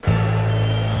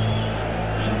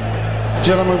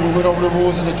Gentlemen, we went over the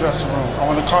rules in the dressing room. I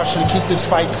want to caution you to keep this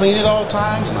fight clean at all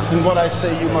times, and what I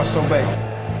say you must obey.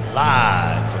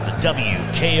 Live from the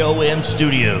WKOM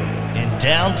studio in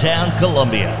downtown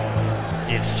Columbia,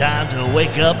 it's time to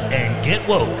wake up and get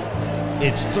woke.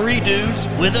 It's Three Dudes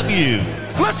with a View.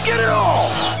 Let's get it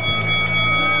on!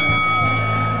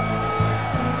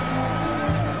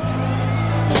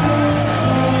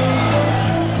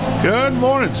 Good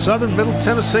morning, Southern Middle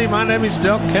Tennessee. My name is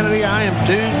Del Kennedy. I am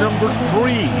dude number 3.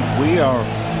 We are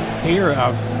here.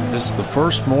 This is the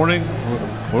first morning.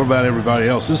 What about everybody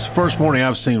else? This is the first morning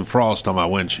I've seen frost on my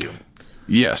windshield.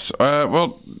 Yes.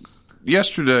 Well,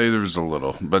 yesterday there was a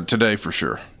little, but today for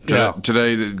sure.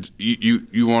 Today,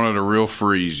 you wanted a real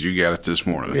freeze. You got it this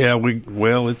morning. Yeah.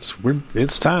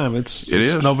 It's time. It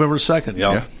is November 2nd,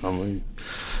 y'all. Yeah. I mean,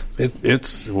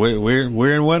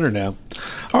 we're in winter now.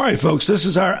 All right, folks. This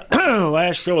is our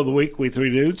last show of the week. We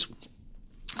Three Dudes.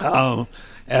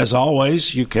 As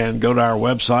always, you can go to our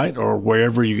website or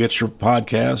wherever you get your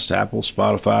podcast, Apple,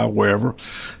 Spotify, wherever,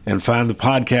 and find the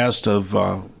podcast of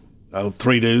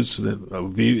Three Dudes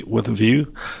with a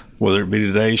View, whether it be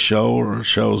today's show or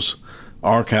shows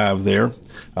archived there.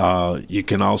 You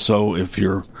can also, if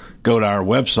you go to our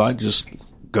website, just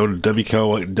go to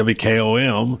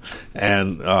WKOM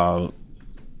and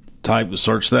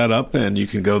search that up, and you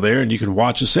can go there and you can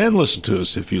watch us and listen to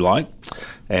us if you like.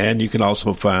 And you can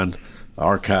also find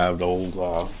archived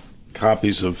old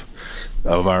copies of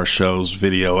our shows,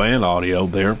 video and audio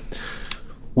there.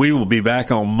 We will be back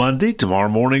on Monday. Tomorrow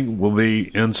morning we'll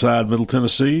be inside Middle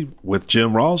Tennessee with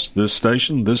Jim Ross, this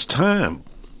station, this time.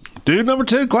 Dude number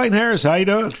 2, Clayton Harris, how you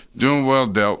doing? Doing well,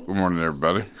 Del. Good morning,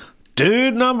 everybody.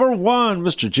 Dude number 1,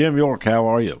 Mr. Jim York, how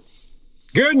are you?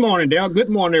 Good morning, Dale. Good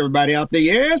morning, everybody out there.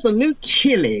 Yeah, it's a new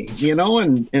chilly,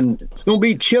 and it's going to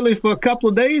be chilly for a couple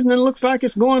of days, and then it looks like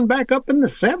it's going back up in the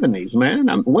 70s,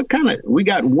 man. We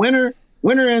got winter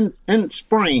and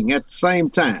spring at the same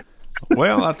time.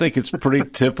 Well, I think it's pretty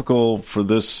typical for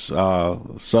this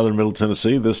southern Middle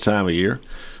Tennessee this time of year.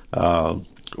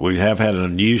 We have had an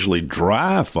unusually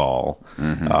dry fall.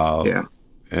 Yeah.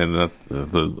 And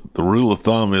the rule of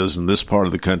thumb is in this part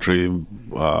of the country,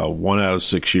 1 out of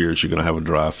 6 years you're going to have a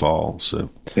dry fall. So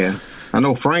yeah, I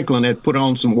know Franklin had put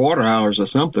on some water hours or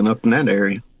something up in that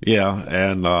area. Yeah,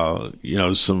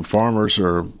 and some farmers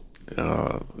are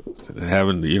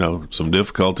having some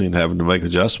difficulty in having to make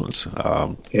adjustments.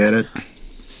 That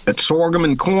sorghum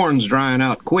and corn's drying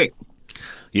out quick.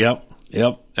 Yep,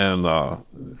 and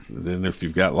then if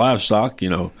you've got livestock,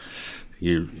 you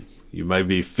may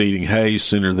be feeding hay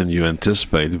sooner than you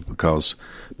anticipated because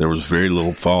there was very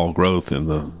little fall growth in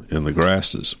the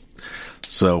grasses.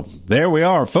 So there we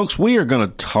are, folks. We are going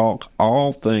to talk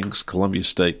all things Columbia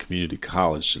State Community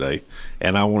College today,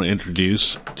 and I want to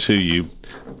introduce to you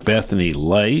Bethany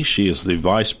Lay. She is the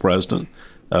Vice President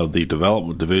of the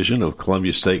Development Division of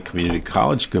Columbia State Community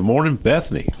College. Good morning,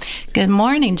 Bethany. Good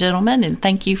morning, gentlemen, and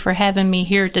thank you for having me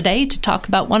here today to talk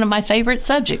about one of my favorite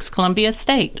subjects, Columbia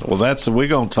State. Well, we're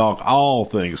going to talk all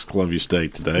things Columbia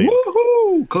State today.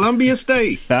 Woohoo! Columbia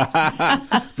State.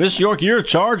 Miss York, you're a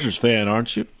Chargers fan,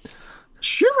 aren't you?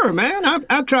 Sure, man.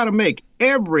 I try to make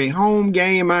every home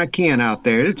game I can out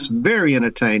there. It's very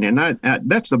entertaining.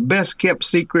 That's the best kept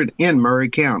secret in Murray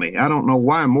County. I don't know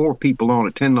why more people don't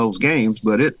attend those games,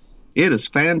 but it is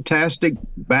fantastic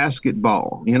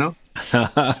basketball, There we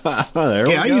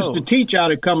go. I used to teach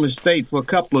out at Columbia State for a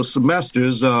couple of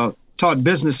semesters, taught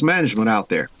business management out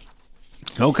there.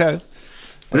 Okay.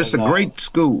 But it's a great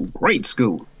school.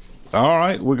 All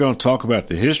right, we're going to talk about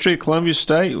the history of Columbia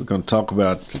State. We're going to talk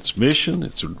about its mission,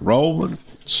 its enrollment,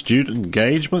 student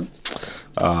engagement.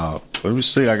 Let me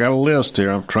see. I got a list here.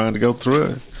 I'm trying to go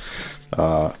through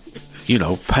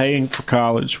it. Paying for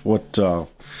college, what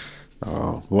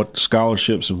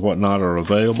scholarships and whatnot are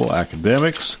available,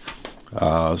 academics,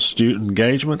 student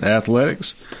engagement,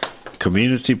 athletics,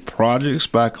 community projects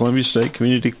by Columbia State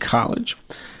Community College,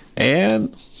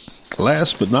 and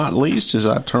last but not least, as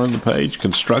I turn the page,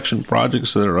 construction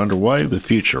projects that are underway, the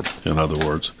future, in other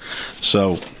words.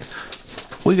 So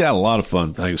we got a lot of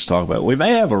fun things to talk about. We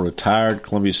may have a retired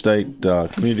Columbia State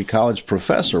Community College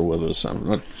professor with us.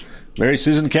 Mary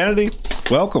Susan Kennedy,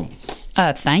 welcome.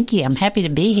 Thank you. I'm happy to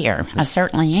be here. I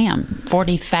certainly am.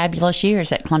 40 fabulous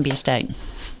years at Columbia State.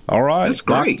 All right. That's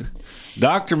great.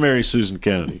 Dr. Mary Susan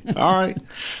Kennedy. All right.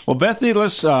 Well, Bethany,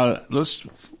 let's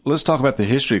talk about the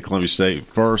history of Columbia State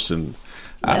first. And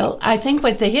I think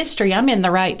with the history, I'm in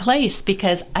the right place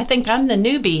because I think I'm the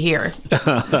newbie here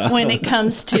when it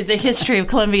comes to the history of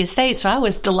Columbia State. So I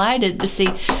was delighted to see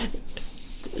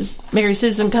Mary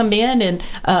Susan come in and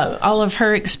all of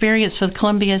her experience with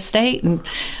Columbia State and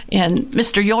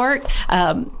Mr. York.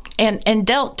 And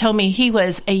Delt told me he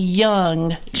was a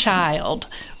young child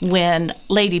when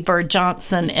Lady Bird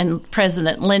Johnson and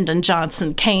President Lyndon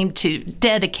Johnson came to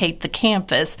dedicate the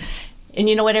campus. And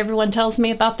you know what everyone tells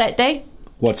me about that day?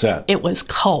 What's that? It was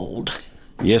cold.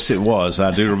 Yes, it was.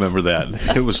 I do remember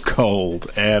that. It was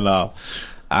cold. And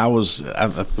I was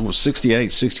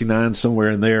 68, 69, somewhere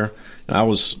in there. And I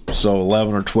was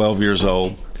 11 or 12 years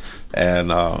old. And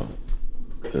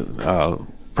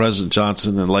President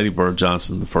Johnson and Lady Bird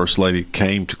Johnson, the First Lady,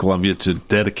 came to Columbia to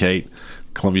dedicate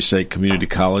Columbia State Community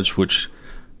College, which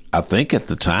I think at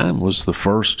the time was the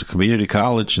first community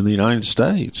college in the United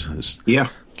States. Yeah.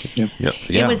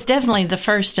 It was definitely the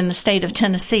first in the state of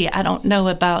Tennessee. I don't know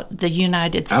about the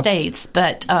United States,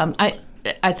 but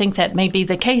I think that may be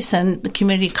the case, and the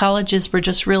community colleges were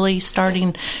just really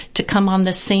starting to come on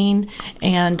the scene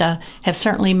and have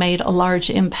certainly made a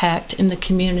large impact in the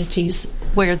communities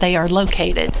where they are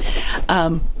located.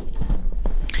 And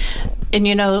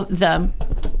you know,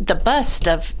 the bust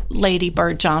of Lady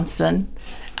Bird Johnson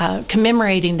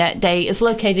commemorating that day is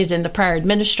located in the prior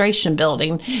administration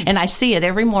building, and I see it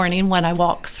every morning when I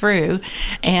walk through.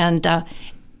 And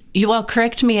you all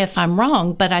correct me if I'm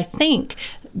wrong, but I think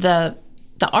the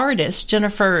artist,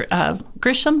 Jennifer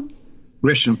Grisham,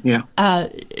 yeah,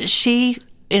 she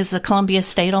is a Columbia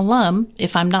State alum,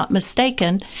 if I'm not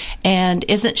mistaken, and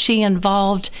isn't she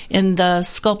involved in the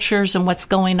sculptures and what's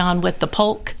going on with the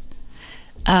polk?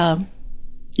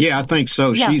 Yeah, I think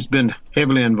so. Yeah. She's been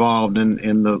heavily involved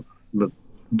in the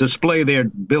display they're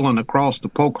building across the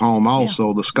polk home,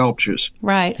 also the sculptures.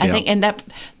 Right. I think, and that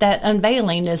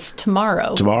unveiling is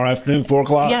tomorrow. Tomorrow afternoon,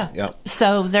 4:00. Yeah.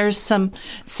 So there's some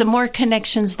more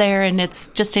connections there, and it's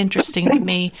just interesting to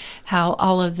me how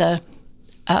all of the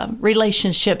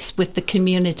relationships with the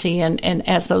community and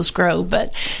as those grow.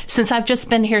 But since I've just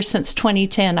been here since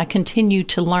 2010, I continue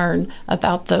to learn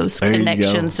about those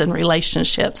connections and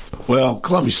relationships. Well,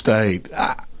 Columbia State,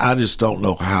 I just don't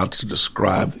know how to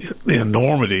describe the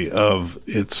enormity of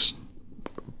its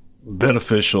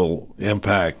beneficial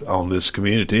impact on this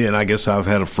community. And I guess I've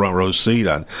had a front row seat.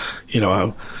 I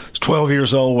was 12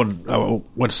 years old when I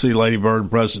went to see Lady Bird and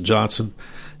President Johnson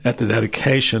at the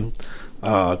dedication.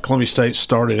 Columbia State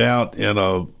started out in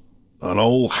an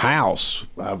old house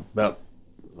about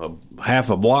half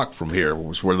a block from here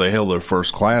was where they held their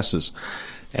first classes.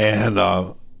 And,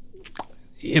 at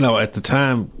the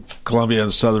time, Columbia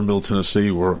and Southern Middle Tennessee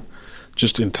were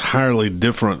just entirely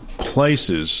different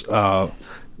places.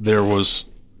 There was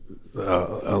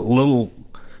a little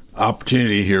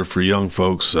opportunity here for young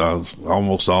folks.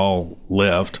 Almost all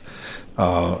left.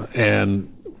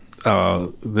 And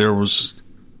there was...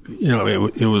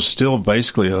 it was still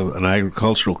basically an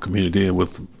agricultural community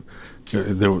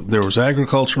there was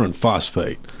agriculture and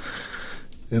phosphate,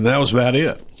 and that was about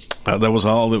it. That was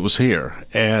all that was here.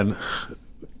 And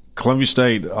Columbia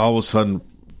State all of a sudden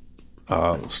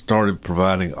started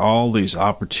providing all these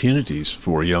opportunities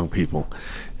for young people,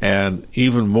 and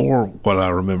even more, what I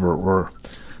remember were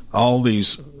all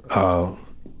these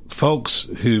folks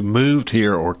who moved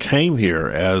here or came here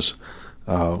as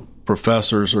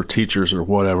professors or teachers or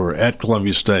whatever at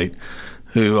Columbia State,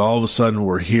 who all of a sudden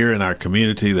were here in our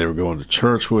community. They were going to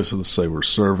church with us. They were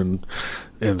serving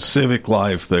in civic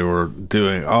life. They were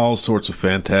doing all sorts of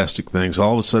fantastic things.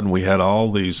 All of a sudden, we had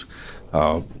all these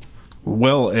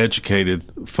well-educated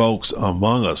folks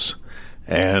among us,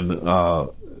 and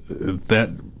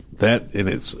that in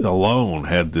its alone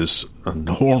had this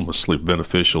enormously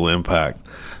beneficial impact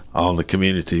on the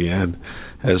community. And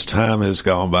as time has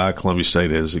gone by, Columbia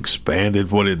State has expanded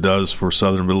what it does for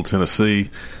Southern Middle Tennessee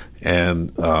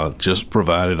and just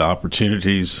provided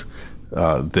opportunities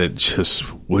that just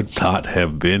would not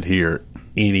have been here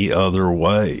any other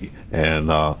way.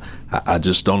 And I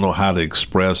just don't know how to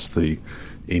express the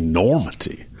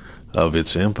enormity of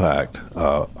its impact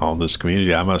on this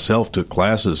community. I myself took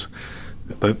classes.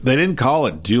 They didn't call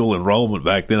it dual enrollment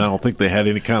back then. I don't think they had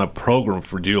any kind of program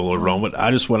for dual enrollment. I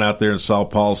just went out there and saw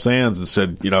Paul Sands and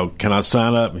said, can I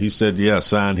sign up? And he said, yeah,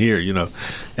 sign here,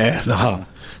 And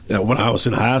when I was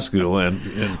in high school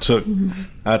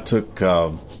I took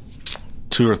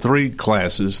 2 or 3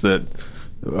 classes that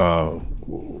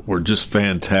were just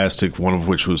fantastic, one of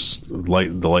which was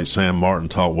the late Sam Martin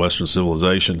taught Western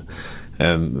civilization.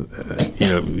 And,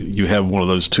 you have one of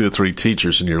those 2 or 3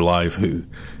 teachers in your life who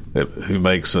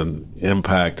makes an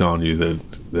impact on you that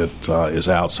is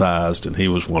outsized, and he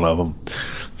was one of them.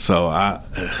 So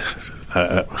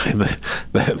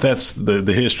that's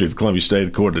the history of Columbia State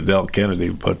according to Del Kennedy.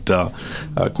 But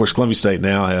of course, Columbia State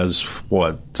now has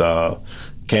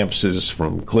campuses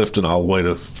from Clifton all the way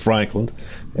to Franklin.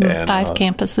 And, 5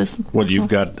 campuses. Well, you've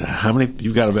got how many?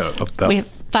 You've got about we have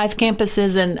 5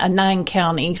 campuses in a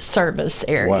 9-county service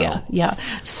area. Wow. Yeah.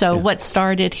 So what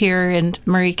started here in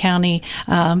Maury County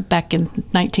back in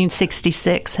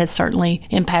 1966 has certainly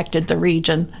impacted the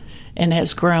region and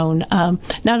has grown,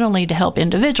 not only to help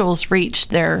individuals reach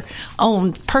their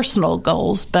own personal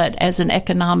goals, but as an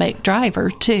economic driver,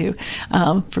 too,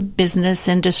 for business,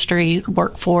 industry,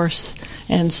 workforce.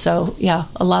 And so, yeah,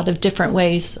 a lot of different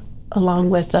ways, along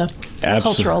with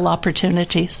cultural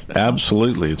opportunities.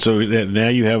 Absolutely. So now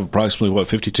you have approximately,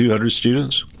 5,200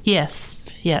 students? Yes.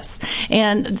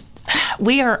 And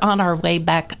we are on our way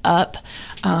back up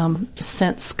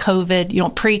since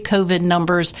COVID. Pre-COVID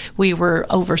numbers, we were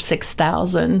over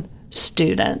 6,000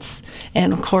 students.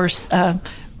 And, of course,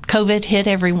 COVID hit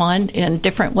everyone in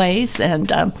different ways.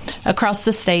 And across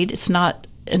the state, it's not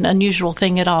an unusual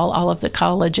thing at all. All of the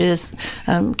colleges,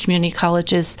 community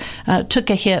colleges, took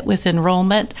a hit with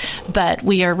enrollment. But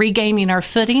we are regaining our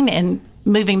footing and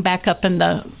moving back up in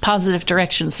the positive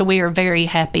direction. So we are very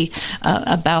happy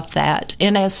about that.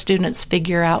 And as students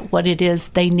figure out what it is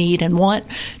they need and want,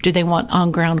 do they want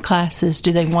on-ground classes?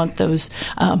 Do they want those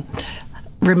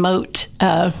remote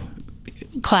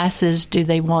classes? Do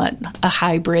they want a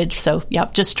hybrid? So,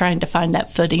 just trying to find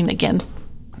that footing again.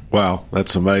 Wow,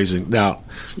 that's amazing. Now,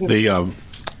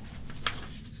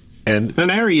 and an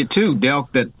area too,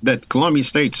 Delk, that Columbia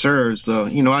State serves.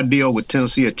 I deal with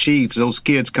Tennessee Achieves. Those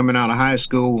kids coming out of high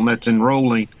school and that's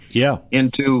enrolling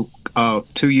into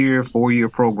 2-year, 4-year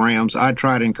programs. I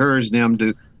try to encourage them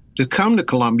to come to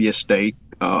Columbia State.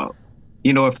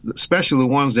 Especially the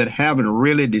ones that haven't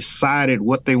really decided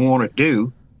what they want to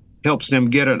do, helps them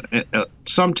get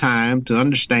some time to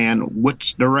understand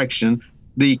which direction.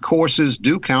 The courses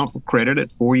do count for credit at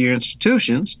 4-year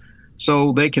institutions,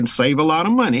 so they can save a lot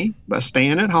of money by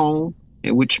staying at home,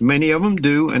 which many of them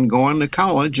do, and going to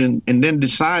college and then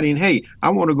deciding, hey, I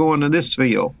want to go into this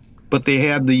field. But they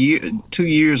have the 2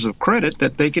 years of credit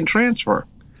that they can transfer.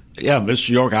 Yeah, Mr.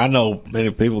 York, I know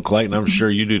many people, Clayton, I'm sure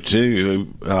you do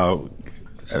too,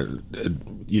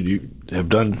 you have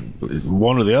done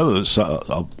one or the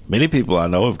other. Many people I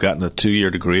know have gotten a 2-year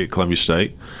degree at Columbia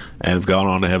State and have gone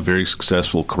on to have very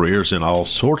successful careers in all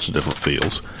sorts of different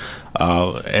fields.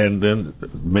 And then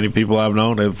many people I've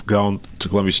known have gone to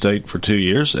Columbia State for 2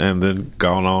 years and then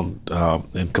gone on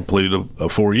and completed a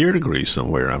 4-year degree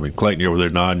somewhere. I mean, Clayton, you're over there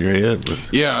nodding your head. But.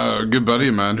 Yeah, a good buddy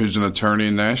of mine who's an attorney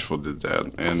in Nashville did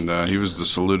that. And he was the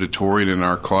salutatorian in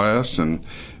our class, and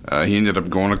he ended up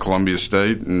going to Columbia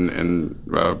State and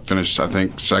finished, I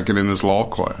think, second in his law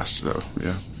class. So,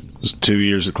 yeah. It was 2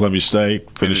 years at Columbia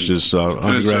State, finished his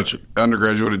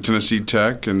undergraduate at Tennessee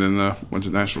Tech, and then went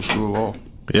to National School of Law.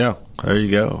 Yeah, there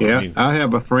you go. Yeah, I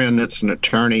have a friend that's an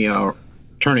attorney,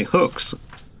 Attorney Hooks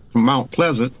from Mount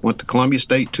Pleasant, went to Columbia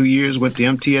State 2 years, went to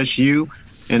MTSU,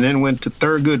 and then went to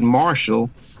Thurgood Marshall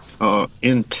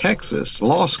in Texas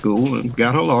Law School and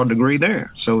got her law degree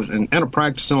there. So, and a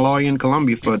practicing lawyer in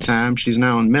Columbia for a time. She's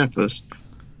now in Memphis.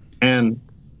 And,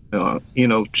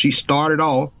 she started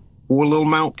off for little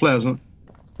Mount Pleasant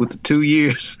with the 2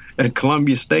 years at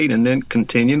Columbia State and then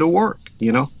continued to work,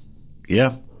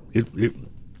 Yeah.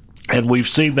 And we've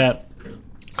seen that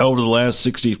over the last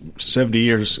 60, 70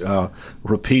 years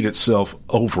repeat itself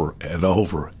over and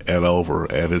over and over,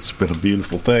 and it's been a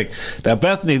beautiful thing. Now,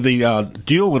 Bethany, the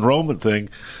dual enrollment thing,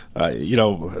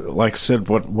 like I said,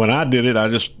 when I did it, I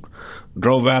just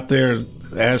drove out there and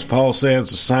asked Paul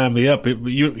Sands to sign me up.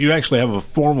 You actually have a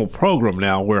formal program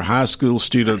now where high school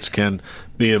students can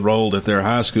be enrolled at their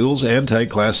high schools and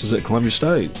take classes at Columbia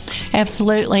State.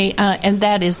 Absolutely, and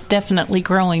that is definitely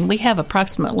growing. We have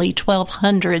approximately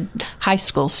 1,200 high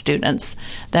school students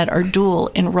that are dual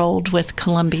enrolled with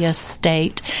Columbia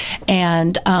State,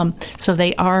 and so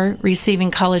they are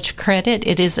receiving college credit.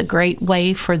 It is a great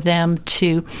way for them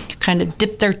to kind of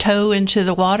dip their toe into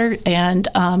the water and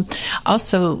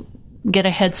also get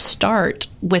a head start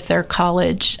with their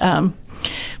college life.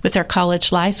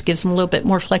 Gives them a little bit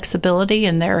more flexibility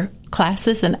in their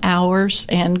classes and hours,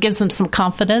 and gives them some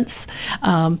confidence.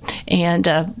 And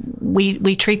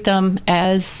we treat them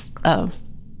as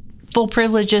full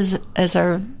privileges as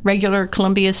a regular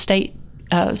Columbia State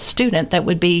student that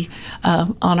would be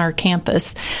on our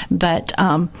campus. But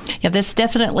that's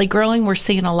definitely growing. We're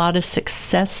seeing a lot of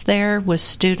success there with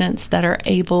students that are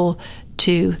able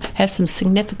to have some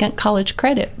significant college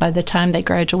credit by the time they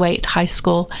graduate high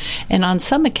school, and on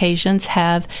some occasions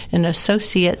have an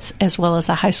associate's as well as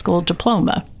a high school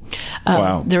diploma.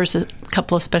 Wow. There's a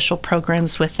couple of special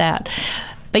programs with that.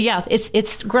 But yeah,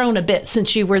 it's grown a bit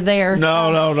since you were there.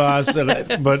 No, I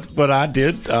said, but I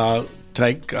did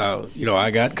take,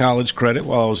 I got college credit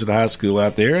while I was in high school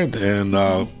out there, and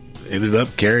ended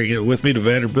up carrying it with me to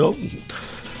Vanderbilt.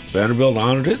 Vanderbilt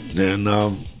honored it, and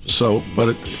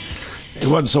but it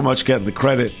wasn't so much getting the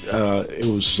credit. It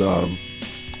was,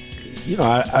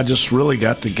 I just really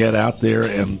got to get out there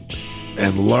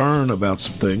and learn about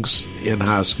some things in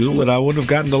high school that I wouldn't have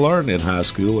gotten to learn in high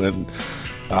school, and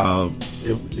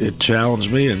it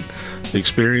challenged me, and the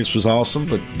experience was awesome,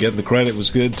 but getting the credit was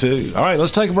good too. All right,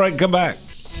 let's take a break and come back.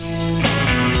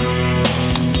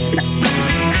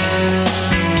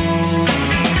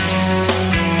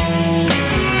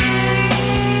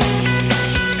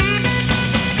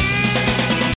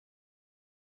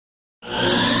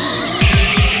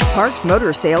 Parks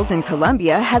Motor Sales in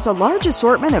Columbia has a large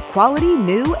assortment of quality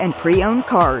new and pre-owned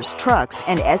cars, trucks,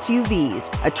 and SUVs,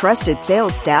 a trusted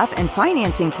sales staff, and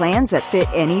financing plans that fit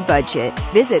any budget.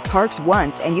 Visit Parks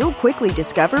once and you'll quickly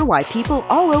discover why people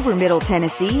all over Middle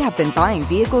Tennessee have been buying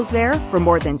vehicles there for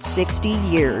more than 60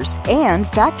 years. And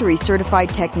factory-certified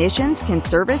technicians can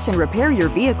service and repair your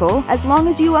vehicle as long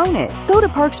as you own it. Go to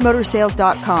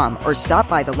parksmotorsales.com or stop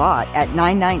by the lot at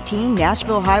 919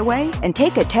 Nashville Highway and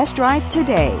take a test drive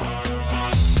today.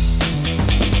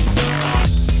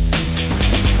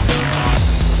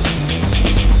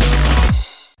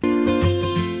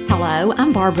 Hello,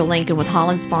 I'm Barbara Lincoln with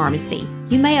Holland's Pharmacy.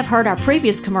 You may have heard our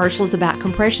previous commercials about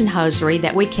compression hosiery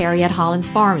that we carry at Holland's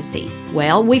Pharmacy.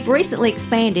 Well, we've recently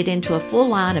expanded into a full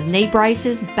line of knee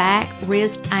braces, back,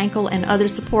 wrist, ankle, and other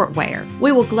support wear.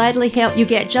 We will gladly help you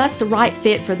get just the right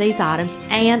fit for these items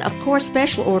and, of course,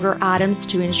 special order items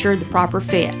to ensure the proper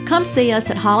fit. Come see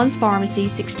us at Holland's Pharmacy,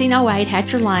 1608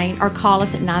 Hatcher Lane, or call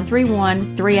us at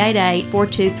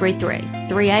 931-388-4233.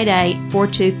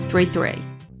 388-4233.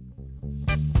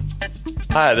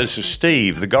 Hi, this is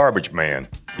Steve, the garbage man.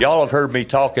 Y'all have heard me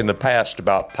talk in the past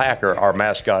about Packer, our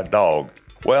mascot dog.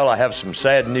 Well, I have some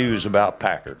sad news about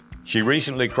Packer. She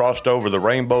recently crossed over the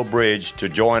Rainbow Bridge to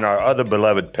join our other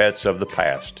beloved pets of the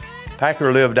past.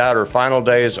 Packer lived out her final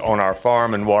days on our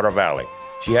farm in Water Valley.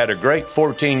 She had a great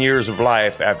 14 years of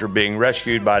life after being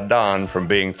rescued by Don from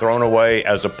being thrown away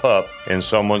as a pup in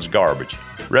someone's garbage.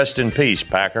 Rest in peace,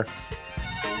 Packer.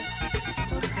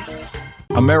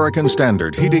 American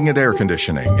Standard Heating and Air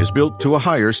Conditioning is built to a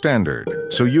higher standard,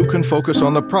 so you can focus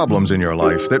on the problems in your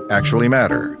life that actually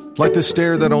matter, like the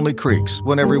stair that only creaks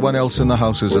when everyone else in the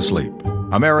house is asleep.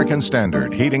 American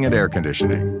Standard Heating and Air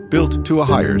Conditioning, built to a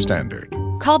higher standard.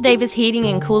 Call Davis Heating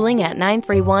and Cooling at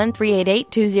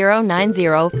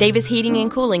 931-388-2090. Davis Heating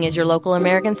and Cooling is your local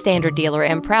American Standard dealer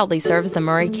and proudly serves the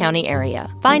Murray County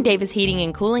area. Find Davis Heating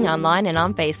and Cooling online and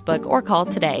on Facebook or call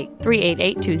today,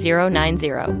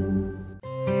 388-2090.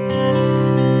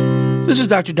 This is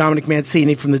Dr. Dominic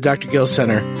Mancini from the Dr. Gill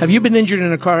Center. Have you been injured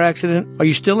in a car accident? Are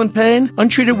you still in pain?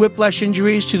 Untreated whiplash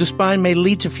injuries to the spine may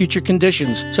lead to future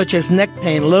conditions, such as neck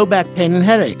pain, low back pain, and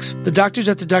headaches. The doctors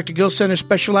at the Dr. Gill Center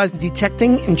specialize in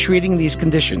detecting and treating these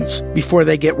conditions before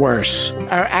they get worse.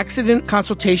 Our accident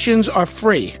consultations are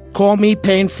free. Call me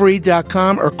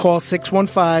painfree.com or call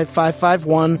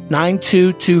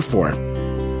 615-551-9224.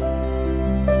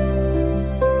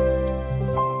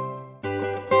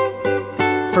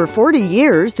 For 40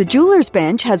 years, the Jeweler's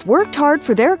Bench has worked hard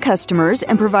for their customers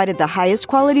and provided the highest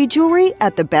quality jewelry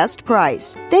at the best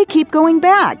price. They keep going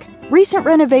back. Recent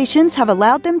renovations have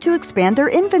allowed them to expand their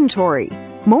inventory.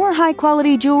 More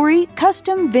high-quality jewelry,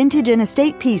 custom vintage and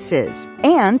estate pieces,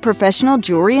 and professional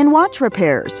jewelry and watch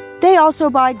repairs. They also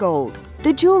buy gold.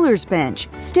 The Jeweler's Bench.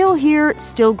 Still here,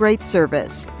 still great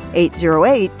service.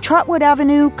 808 Trotwood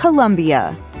Avenue,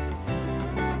 Columbia.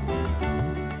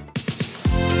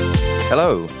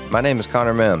 Hello, my name is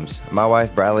Connor Mims. My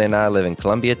wife Bradley and I live in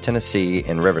Columbia, Tennessee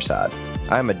in Riverside.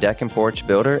 I am a deck and porch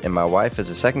builder and my wife is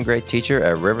a second grade teacher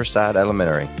at Riverside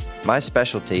Elementary. My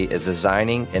specialty is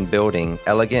designing and building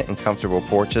elegant and comfortable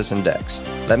porches and decks.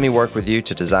 Let me work with you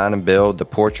to design and build the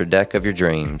porch or deck of your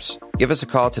dreams. Give us a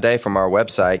call today from our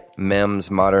website,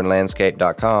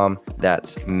 mimsmodernlandscape.com.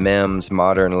 That's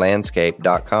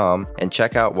mimsmodernlandscape.com and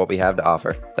check out what we have to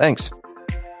offer. Thanks.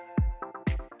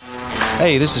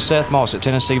 Hey, this is Seth Moss at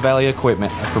Tennessee Valley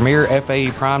Equipment, a premier FAE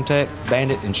PrimeTech,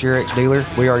 Bandit, and Shurex dealer.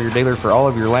 We are your dealer for all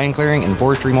of your land clearing and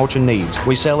forestry mulching needs.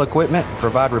 We sell equipment,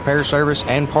 provide repair service,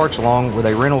 and parts along with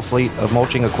a rental fleet of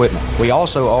mulching equipment. We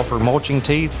also offer mulching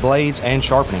teeth, blades, and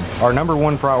sharpening. Our number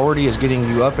one priority is getting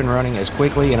you up and running as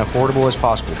quickly and affordable as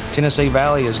possible. Tennessee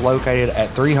Valley is located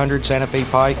at 300 Santa Fe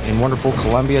Pike in wonderful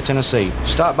Columbia, Tennessee.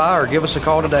 Stop by or give us a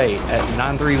call today at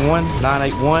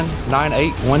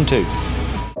 931-981-9812.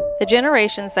 The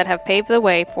generations that have paved the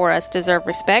way for us deserve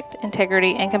respect,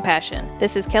 integrity, and compassion.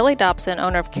 This is Kelly Dobson,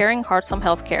 owner of Caring Hearts Home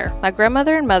Healthcare. My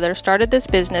grandmother and mother started this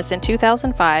business in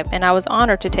 2005, and I was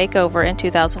honored to take over in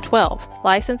 2012.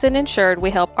 Licensed and insured,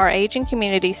 we help our aging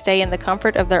community stay in the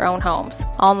comfort of their own homes.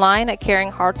 Online at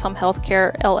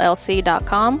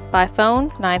caringheartshomehealthcarellc.com, by phone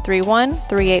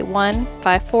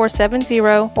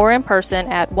 931-381-5470, or in person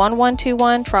at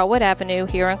 1121 Trotwood Avenue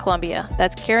here in Columbia.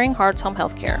 That's Caring Hearts Home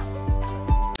Healthcare.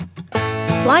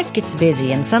 Life gets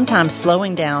busy, and sometimes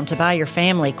slowing down to buy your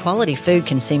family quality food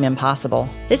can seem impossible.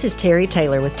 This is Terry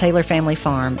Taylor with Taylor Family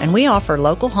Farm, and we offer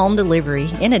local home delivery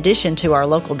in addition to our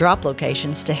local drop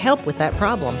locations to help with that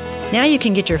problem. Now you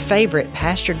can get your favorite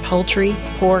pastured poultry,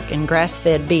 pork, and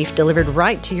grass-fed beef delivered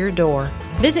right to your door.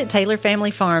 Visit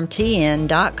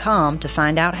TaylorFamilyFarmTN.com to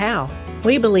find out how.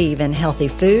 We believe in healthy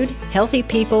food, healthy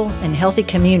people, and healthy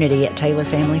community at Taylor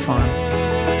Family Farm.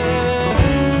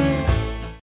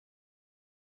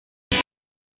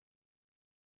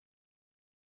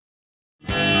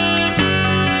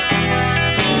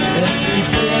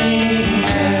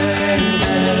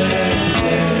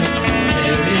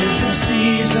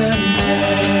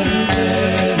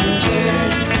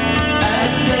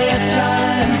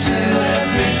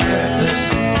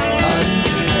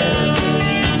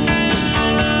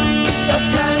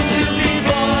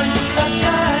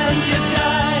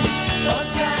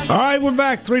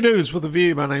 Three Dudes with a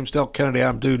View. My name's Del Kennedy.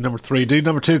 I'm dude number 3. Dude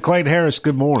number 2, Clayton Harris.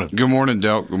 Good morning. Good morning,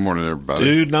 Del. Good morning, everybody.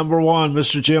 Dude number 1,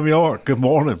 Mr. Jim York. Good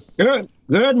morning.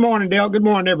 Good morning, Del. Good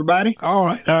morning, everybody. All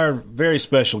right. Our very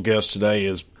special guest today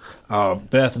is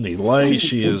Bethany Lay.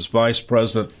 She is Vice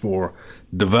President for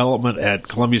Development at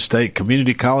Columbia State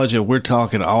Community College, and we're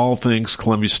talking all things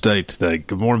Columbia State today.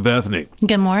 Good morning, Bethany.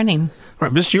 Good morning. All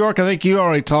right, Mr. York, I think you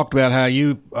already talked about how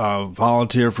you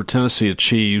volunteer for Tennessee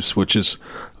Achieves, which is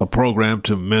a program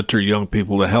to mentor young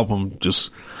people to help them just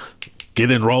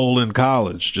get enrolled in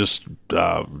college, just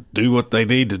do what they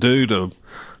need to do to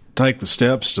take the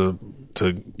steps to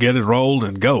get enrolled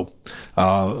and go.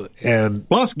 And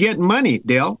plus getting money,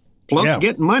 Del.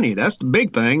 Getting money. That's the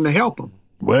big thing to help them.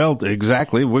 Well,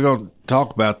 exactly. We're going to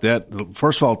talk about that.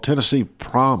 First of all, Tennessee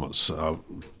Promise.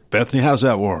 Bethany, how's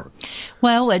that work?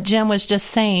 Well, what Jim was just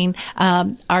saying,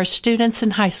 our students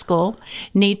in high school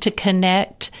need to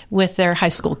connect with their high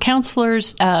school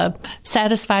counselors,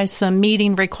 satisfy some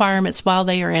meeting requirements while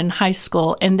they are in high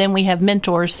school. And then we have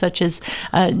mentors such as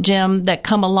Jim that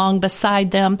come along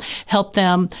beside them, help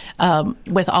them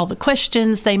with all the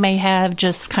questions they may have,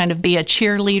 just kind of be a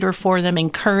cheerleader for them,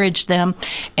 encourage them,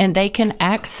 and they can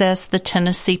access the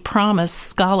Tennessee Promise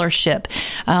Scholarship.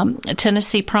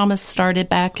 Tennessee Promise started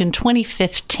back in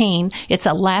 2015. It's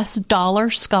a last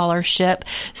dollar scholarship,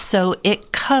 so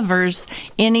it covers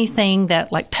anything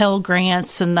that like Pell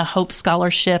Grants and the Hope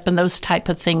Scholarship and those type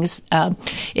of things.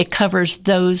 It covers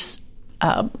those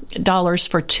dollars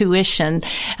for tuition.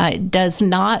 It does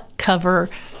not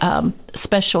cover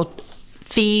special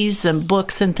fees and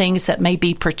books and things that may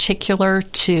be particular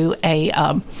to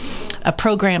a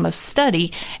program of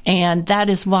study, and that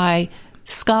is why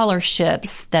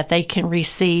scholarships that they can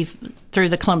receive through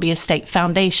the Columbia State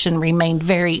Foundation remain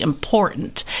very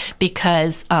important,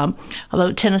 because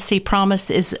although Tennessee Promise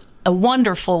is a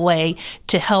wonderful way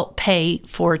to help pay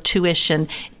for tuition,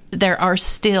 there are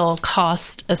still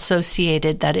costs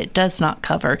associated that it does not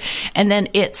cover. And then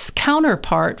its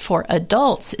counterpart for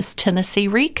adults is Tennessee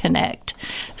Reconnect.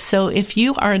 So if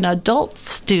you are an adult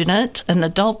student, an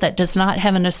adult that does not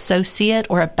have an associate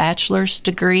or a bachelor's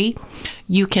degree,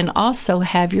 you can also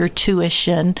have your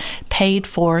tuition paid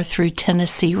for through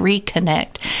Tennessee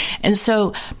Reconnect. And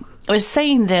so I was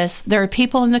saying this, there are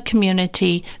people in the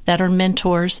community that are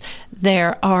mentors.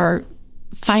 There are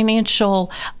financial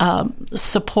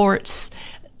supports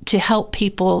to help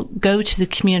people go to the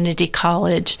community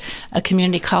college. A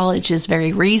community college is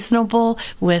very reasonable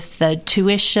with the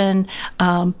tuition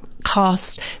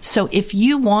cost. So if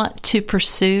you want to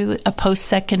pursue a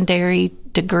post-secondary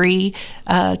degree,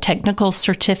 technical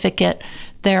certificate,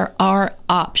 there are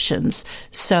options.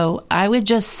 So I would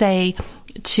just say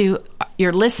to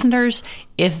your listeners,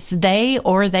 if they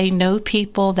or they know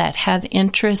people that have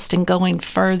interest in going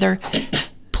further,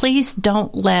 please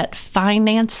don't let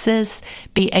finances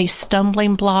be a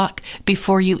stumbling block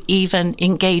before you even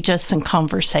engage us in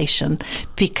conversation,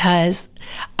 because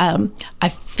I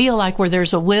feel like where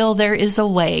there's a will, there is a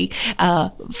way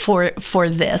for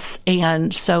this.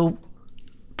 And so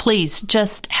please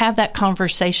just have that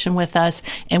conversation with us,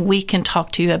 and we can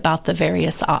talk to you about the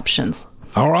various options.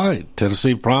 All right.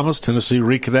 Tennessee Promise, Tennessee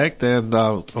Reconnect, and,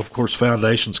 of course,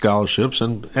 Foundation scholarships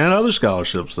and other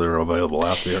scholarships that are available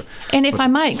out there. And if I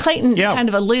might, Clayton kind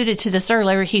of alluded to this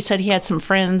earlier. He said he had some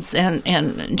friends,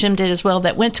 and Jim did as well,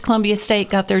 that went to Columbia State,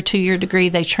 got their 2-year degree,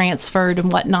 they transferred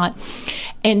and whatnot.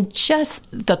 And just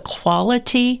the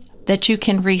quality that you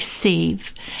can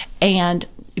receive. And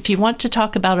if you want to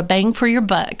talk about a bang for your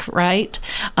buck, right?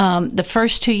 The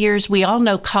first 2 years, we all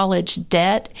know college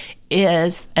debt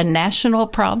is a national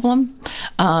problem.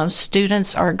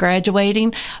 Students are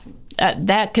graduating.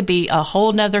 That could be a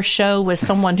whole nother show with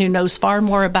someone who knows far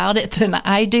more about it than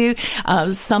I do.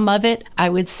 Some of it, I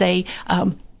would say,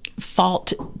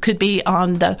 fault could be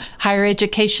on the higher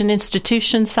education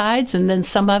institution sides, and then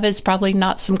some of it's probably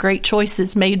not some great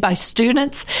choices made by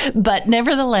students. But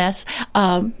nevertheless,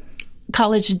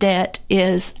 college debt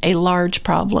is a large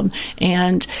problem.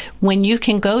 And when you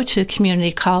can go to a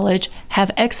community college, have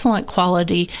excellent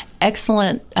quality,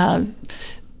 excellent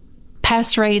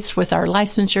pass rates with our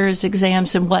licensures,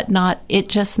 exams, and whatnot, it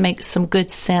just makes some good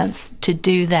sense to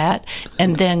do that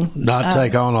and then not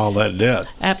take on all that debt.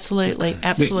 Absolutely.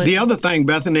 The other thing,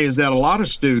 Bethany, is that a lot of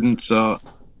students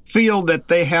feel that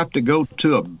they have to go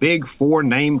to a big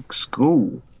 4-name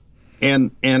school.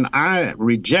 And I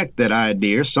reject that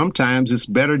idea. Sometimes it's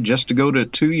better just to go to a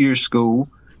 2-year school.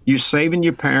 You're saving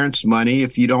your parents money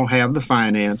if you don't have the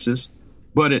finances,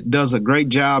 but it does a great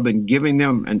job in giving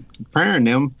them and preparing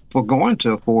them for going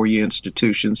to a 4-year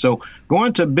institution. So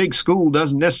going to a big school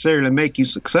doesn't necessarily make you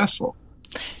successful.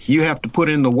 You have to put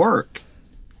in the work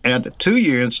at a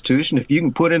 2-year institution. If you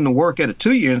can put in the work at a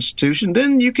 2-year institution,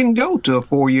 then you can go to a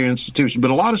 4-year institution.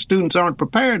 But a lot of students aren't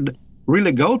prepared to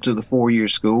really go to the 4-year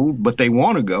school, but they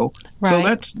want to go. Right.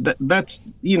 So that's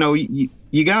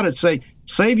you got to say,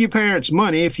 save your parents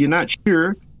money if you're not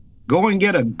sure. Go and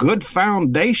get a good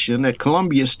foundation at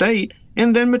Columbia State,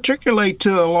 and then matriculate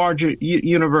to a larger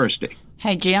university.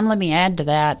 Hey, Jim, let me add to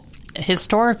that.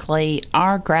 Historically,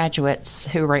 our graduates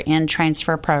who were in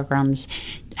transfer programs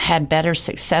had better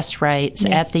success rates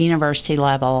at the university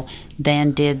level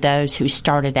than did those who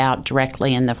started out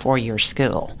directly in the 4-year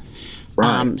school.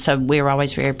 Right. So we were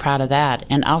always very proud of that.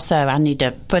 And also, I need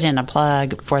to put in a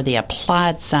plug for the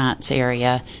applied science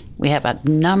area. We have a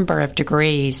number of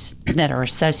degrees that are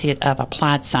associate of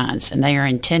applied science, and they are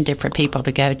intended for people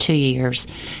to go 2 years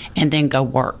and then go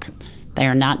work. They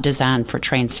are not designed for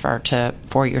transfer to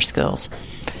 4-year schools.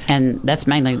 And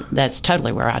that's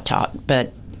totally where I taught.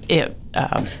 But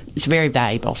it's very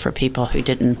valuable for people who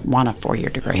didn't want a 4-year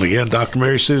degree. Well, again, Dr.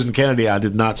 Mary Susan Kennedy, I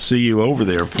did not see you over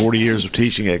there. 40 years of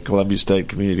teaching at Columbia State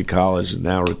Community College and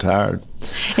now retired.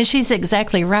 And she's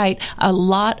exactly right. A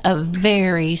lot of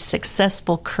very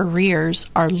successful careers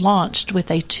are launched with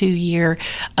a 2-year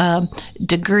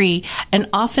degree. And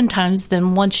oftentimes,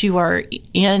 then once you are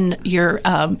in your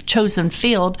chosen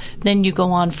field, then you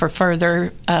go on for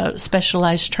further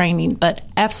specialized training. But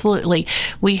absolutely,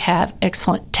 we have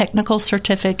excellent technical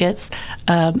certificates,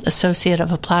 Associate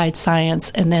of Applied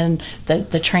Science, and then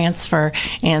the transfer.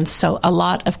 And so a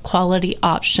lot of quality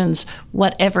options,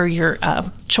 whatever your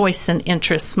choice and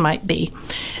interests might be.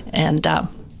 And I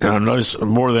noticed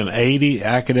more than 80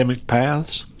 academic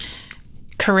paths?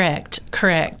 Correct.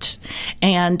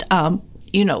 And, and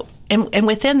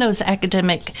within those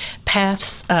academic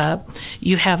paths,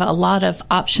 you have a lot of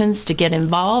options to get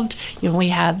involved. We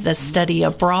have the study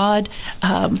abroad.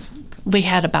 We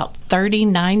had about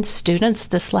 39 students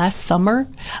this last summer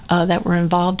that were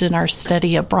involved in our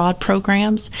study abroad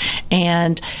programs,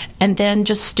 and then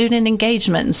just student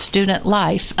engagement and student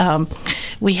life.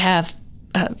 We have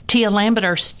Tia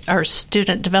Lambert, our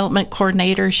student development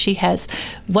coordinator. She has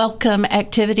welcome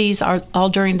activities all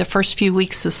during the first few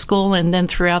weeks of school and then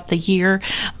throughout the year.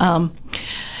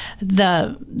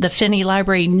 The Finney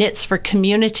Library Knits for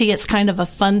Community. It's kind of a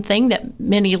fun thing that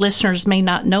many listeners may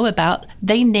not know about.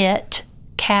 They knit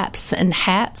caps and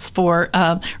hats for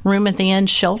Room at the End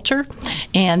shelter,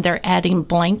 and they're adding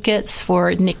blankets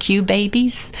for NICU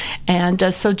babies.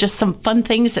 And so just some fun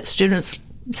things that students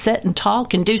sit and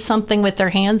talk and do something with their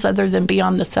hands other than be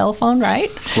on the cell phone, right?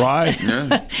 Right.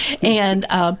 Yeah. And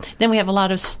then we have a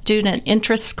lot of student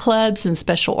interest clubs and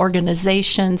special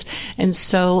organizations. And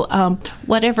so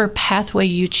whatever pathway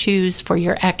you choose for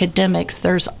your academics,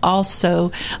 there's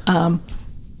also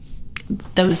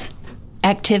those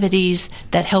activities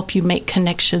that help you make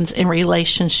connections and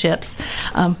relationships.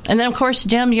 And then, of course,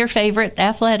 Jim, your favorite,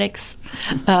 athletics.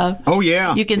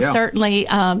 You can certainly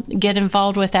get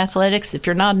involved with athletics. If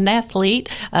you're not an athlete,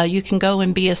 you can go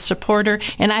and be a supporter.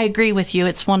 And I agree with you.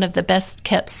 It's one of the best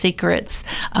kept secrets.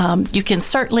 You can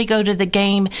certainly go to the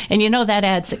game, and that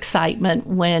adds excitement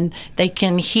when they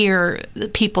can hear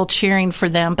people cheering for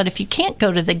them. But if you can't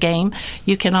go to the game,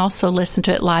 you can also listen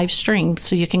to it live stream.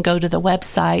 So you can go to the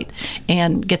website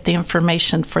and get the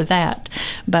information for that.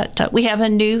 But we have a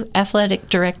new athletic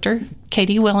director,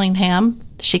 Katie Willingham.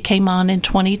 She came on in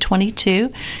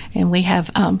 2022, and we have,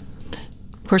 of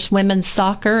course, women's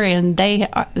soccer, and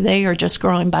they are just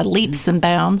growing by leaps and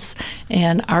bounds,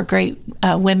 and our great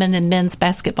women and men's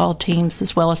basketball teams,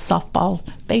 as well as softball,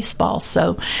 baseball.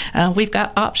 So we've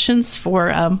got options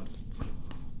for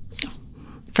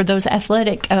those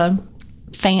athletic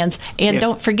fans, and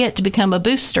don't forget to become a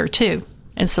booster too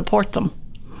and support them.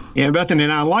 Yeah, Bethany,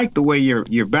 and I like the way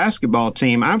your basketball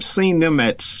team, I've seen them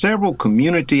at several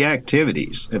community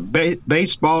activities.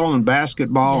 Baseball and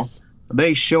basketball,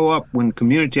 they show up when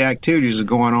community activities are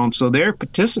going on, so they're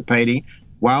participating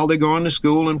while they're going to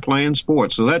school and playing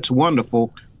sports. So that's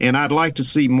wonderful, and I'd like to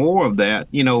see more of that,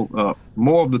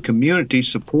 more of the community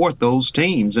support those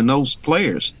teams and those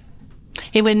players.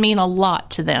 It would mean a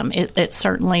lot to them. It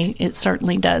certainly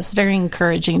does. Very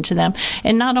encouraging to them.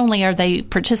 And not only are they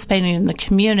participating in the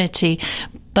community,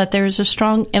 but there's a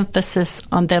strong emphasis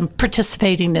on them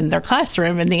participating in their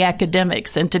classroom in the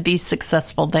academics and to be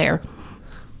successful there.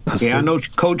 Yeah, I know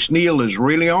Coach Neal is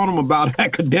really on them about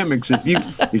academics.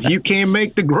 If you can't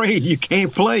make the grade, you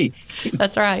can't play.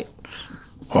 That's right.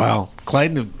 Wow.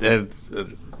 Clayton,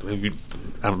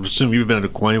 I'm assuming you've been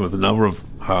acquainted with a number of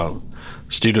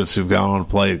students who've gone on to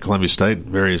play at Columbia State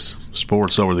in various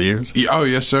sports over the years? Oh,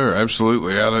 yes, sir.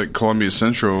 Absolutely. Out at Columbia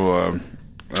Central,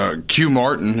 Q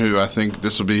Martin, who I think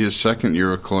this will be his second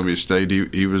year at Columbia State,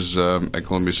 he was at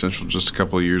Columbia Central just a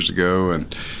couple of years ago.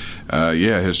 And,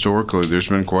 historically, there's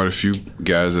been quite a few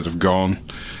guys that have gone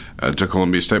to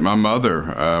Columbia State. My mother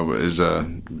is a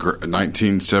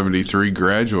 1973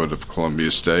 graduate of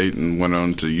Columbia State and went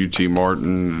on to UT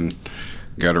Martin and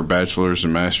got her bachelor's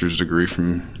and master's degree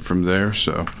from there.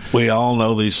 So we all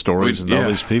know these stories and know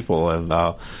these people, and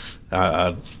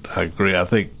I agree. I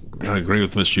agree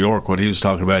with Mr. York when he was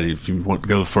talking about if you want to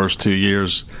go the first 2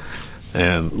 years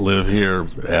and live here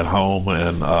at home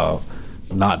and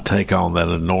not take on that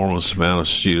enormous amount of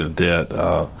student debt.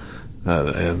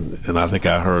 And I think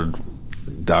I heard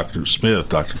Dr.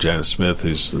 Janet Smith,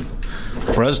 who's the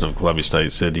president of Columbia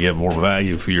State, said you get more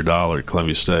value for your dollar at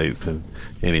Columbia State than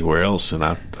anywhere else, and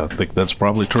I think that's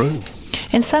probably true.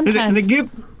 And sometimes...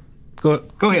 Go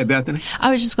ahead, Bethany.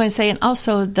 I was just going to say, and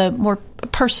also the more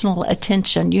personal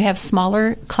attention. You have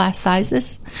smaller class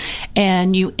sizes,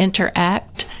 and you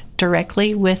interact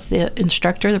directly with the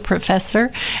instructor, the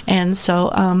professor, and so,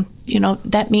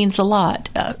 that means a lot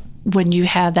when you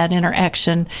have that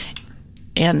interaction,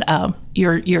 and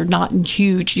you're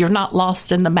not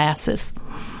lost in the masses.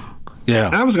 Yeah.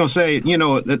 And I was going to say,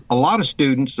 that a lot of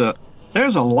students,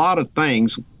 there's a lot of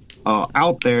things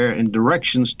out there and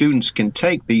directions students can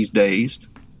take these days.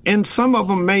 And some of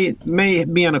them may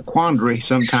be in a quandary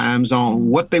sometimes on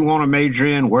what they want to major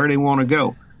in, where they want to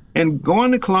go. And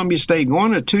going to Columbia State,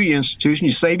 going to a two-year institution,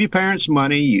 you save your parents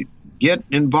money, you get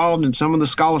involved in some of the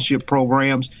scholarship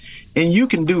programs, and you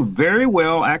can do very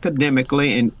well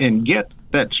academically and get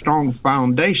that strong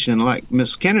foundation, like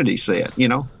Miss Kennedy said,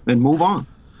 and move on.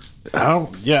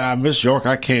 Miss York,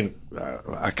 I can't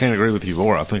agree with you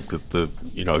more. I think that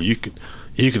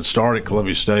you can start at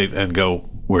Columbia State and go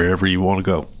wherever you want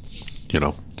to go.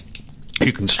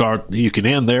 You can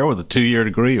end there with a 2-year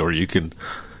degree, or you can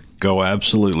go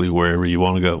absolutely wherever you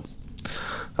want to go.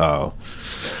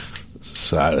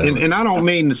 And I don't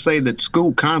mean to say that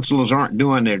school counselors aren't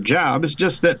doing their job. It's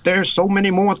just that there's so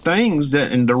many more things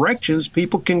and directions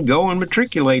people can go and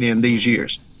matriculate in these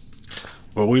years.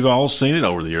 Well, we've all seen it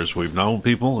over the years. We've known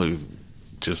people who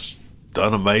just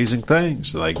done amazing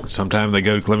things. Like sometimes they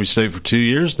go to Columbia State for 2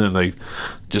 years, then they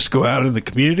just go out in the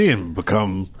community and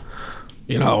become,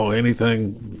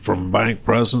 anything from bank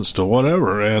presidents to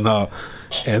whatever. And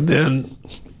then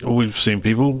we've seen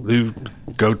people who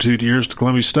go 2 years to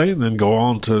Columbia State and then go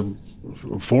on to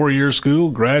 4-year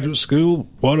school, graduate school,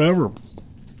 whatever,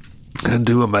 and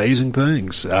do amazing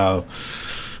things.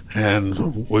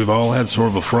 And we've all had sort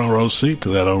of a front row seat to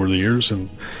that over the years.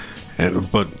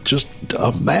 But just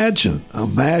imagine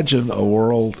a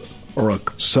world or a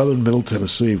southern Middle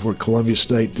Tennessee where Columbia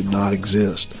State did not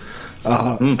exist.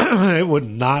 It would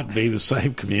not be the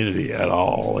same community at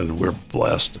all, and we're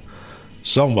blessed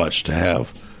so much to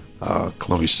have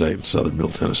Columbia State and Southern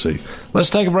Middle Tennessee. Let's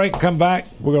take a break and come back.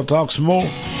 We're going to talk some more.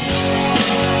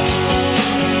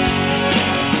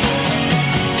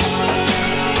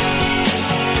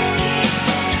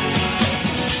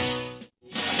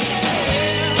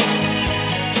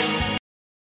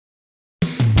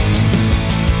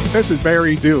 This is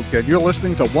Barry Duke, and you're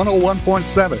listening to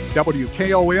 101.7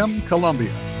 WKOM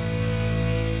Columbia.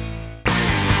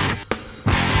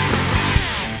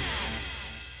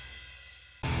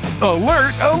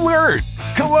 Alert, alert!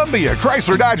 Columbia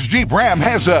Chrysler Dodge Jeep Ram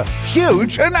has a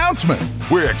huge announcement.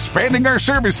 We're expanding our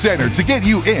service center to get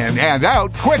you in and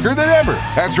out quicker than ever.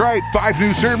 That's right, 5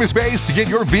 new service bays to get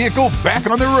your vehicle back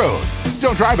on the road.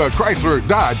 Don't drive a Chrysler,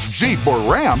 Dodge, Jeep, or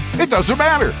Ram. It doesn't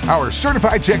matter. Our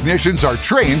certified technicians are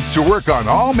trained to work on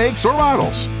all makes or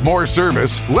models. More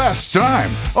service, less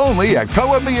time. Only at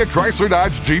Columbia Chrysler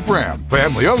Dodge Jeep Ram.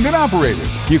 Family owned and operated.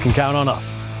 You can count on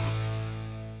us.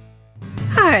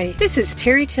 Hi, this is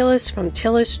Terry Tillis from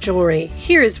Tillis Jewelry.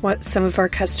 Here is what some of our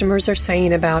customers are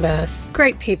saying about us.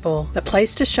 Great people, the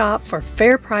place to shop for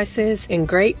fair prices and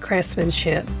great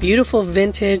craftsmanship, beautiful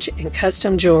vintage and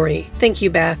custom jewelry. Thank you,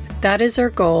 Beth. That is our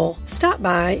goal. Stop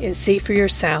by and see for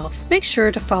yourself. Make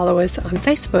sure to follow us on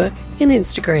Facebook and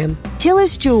Instagram.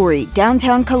 Tillis Jewelry,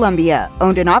 downtown Columbia,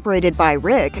 owned and operated by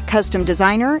Rick, custom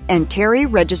designer, and Carrie,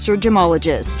 registered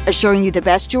gemologist, assuring you the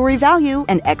best jewelry value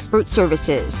and expert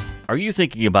services. Are you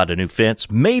thinking about a new fence?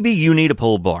 Maybe you need a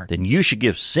pole barn. Then you should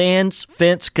give Sands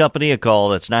Fence Company a call.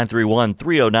 That's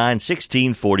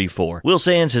 931-309-1644. Will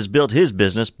Sands has built his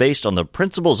business based on the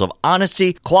principles of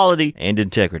honesty, quality, and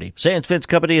integrity. Sands Fence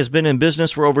Company has been in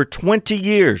business for over 20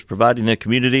 years, providing the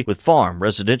community with farm,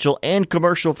 residential, and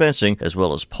commercial fencing, as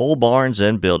well as pole barns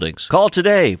and buildings. Call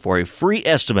today for a free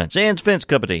estimate. Sands Fence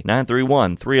Company,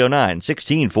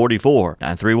 931-309-1644.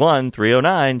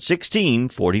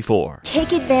 931-309-1644.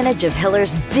 Take advantage of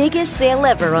Hiller's biggest sale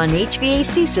ever on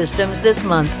HVAC systems this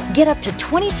month. Get up to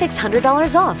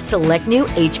 $2,600 off select new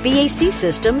HVAC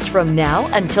systems from now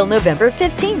until November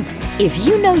 15th. If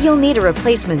you know you'll need a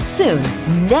replacement soon,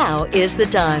 now is the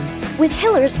time. With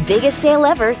Hiller's biggest sale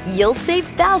ever, you'll save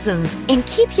thousands and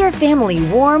keep your family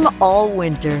warm all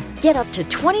winter. Get up to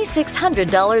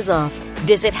 $2,600 off.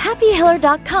 Visit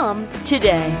happyhiller.com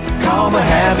today. Call the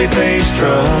Happy Face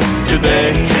Truck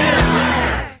today.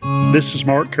 This is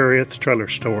Mark Curry at the Trailer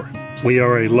Store. We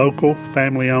are a local,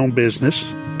 family-owned business.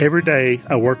 Every day,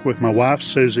 I work with my wife,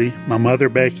 Susie, my mother,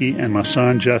 Becky, and my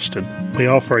son, Justin. We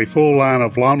offer a full line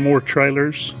of lawnmower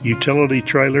trailers, utility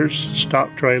trailers,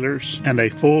 stock trailers, and a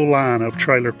full line of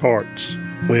trailer parts.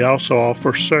 We also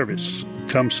offer service.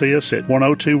 Come see us at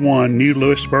 1021 New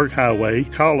Lewisburg Highway.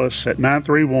 Call us at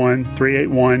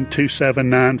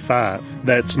 931-381-2795.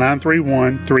 That's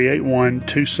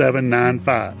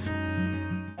 931-381-2795.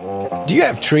 Do you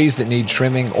have trees that need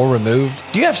trimming or removed?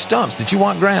 Do you have stumps that you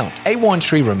want ground? A1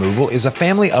 Tree Removal is a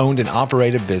family-owned and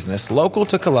operated business local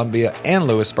to Columbia and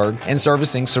Lewisburg and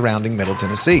servicing surrounding Middle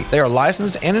Tennessee. They are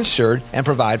licensed and insured and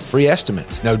provide free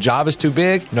estimates. No job is too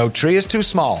big, no tree is too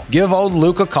small. Give old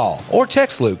Luke a call or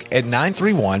text Luke at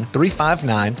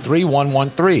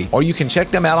 931-359-3113, or you can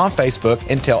check them out on Facebook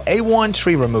and tell A1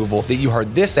 Tree Removal that you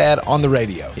heard this ad on the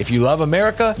radio. If you love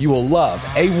America, you will love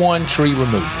A1 Tree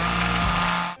Removal.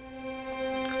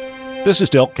 This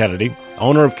is Del Kennedy,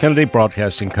 owner of Kennedy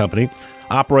Broadcasting Company,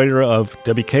 operator of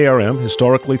WKRM,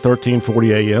 historically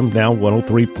 1340 AM, now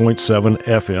 103.7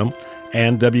 FM,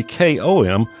 and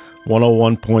WKOM,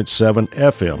 101.7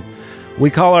 FM. We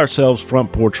call ourselves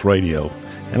Front Porch Radio,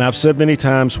 and I've said many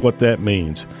times what that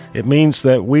means. It means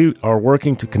that we are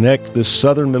working to connect this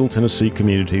southern Middle Tennessee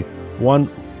community, one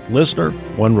listener,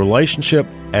 one relationship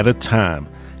at a time.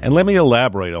 And let me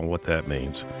elaborate on what that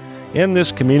means. In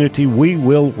this community, we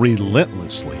will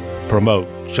relentlessly promote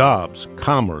jobs,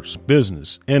 commerce,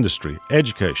 business, industry,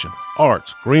 education,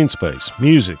 arts, green space,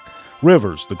 music,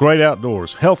 rivers, the great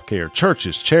outdoors, healthcare,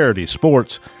 churches, charities,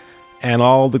 sports, and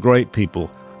all the great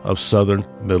people of southern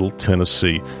Middle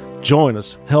Tennessee. Join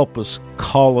us, help us,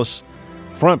 call us.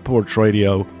 Front Porch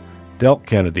Radio, Del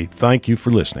Kennedy, thank you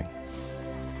for listening.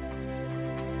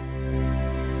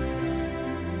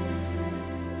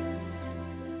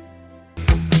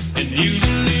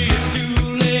 Usually it's too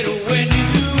late when you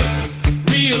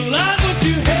realize what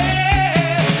you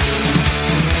had.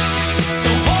 So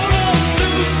hold on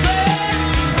loosely,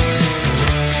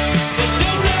 but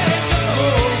don't let it go.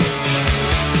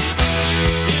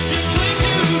 If you cling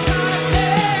too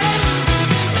tightly,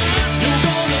 you're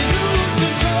gonna lose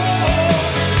control.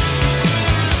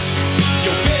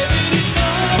 Your baby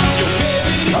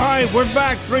right, we're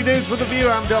back. Three Dudes with a View.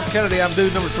 I'm Del Kennedy. I'm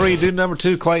dude number 3. Dude number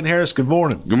 2, Clayton Harris. Good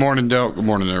morning. Good morning, Del. Good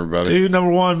morning, everybody. Dude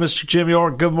number 1, Mr. Jim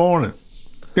York. Good morning.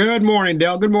 Good morning,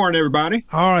 Del. Good morning, everybody.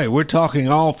 All right, we're talking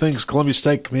all things Columbia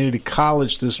State Community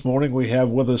College this morning. We have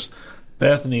with us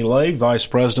Bethany Lay, Vice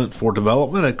President for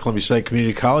Development at Columbia State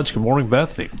Community College. Good morning,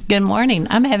 Bethany. Good morning.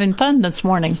 I'm having fun this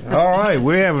morning. All right,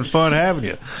 we're having fun having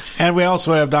you. And we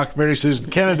also have Dr. Mary Susan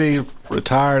Kennedy,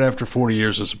 retired after 40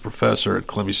 years as a professor at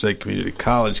Columbia State Community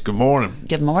College. Good morning.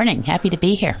 Good morning. Happy to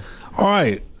be here. All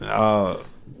right.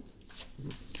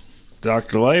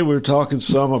 Dr. Lay, we were talking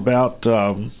some about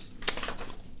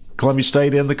Columbia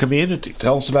State in the community.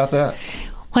 Tell us about that.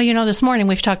 Well, this morning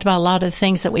we've talked about a lot of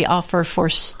things that we offer for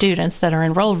students that are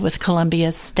enrolled with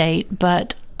Columbia State,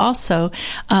 but also,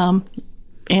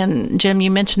 and Jim,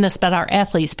 you mentioned this about our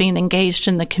athletes being engaged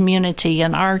in the community,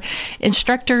 and our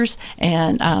instructors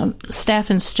and staff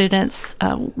and students,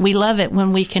 we love it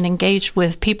when we can engage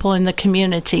with people in the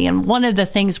community. And one of the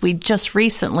things we just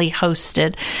recently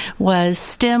hosted was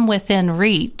STEM Within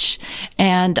Reach.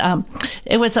 And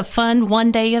it was a fun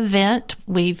one-day event.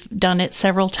 We've done it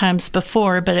several times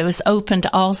before, but it was open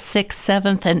to all 6th,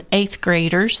 7th, and 8th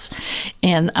graders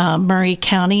in Murray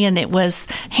County. And it was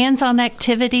hands-on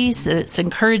activities. It's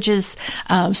encourages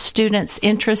students'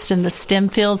 interest in the STEM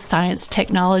fields, science,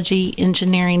 technology,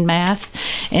 engineering, math,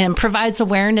 and provides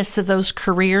awareness of those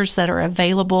careers that are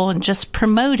available and just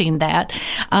promoting that.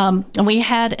 And we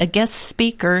had a guest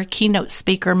speaker, keynote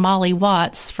speaker, Molly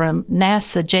Watts from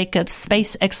NASA Jacobs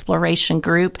Space Exploration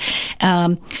Group,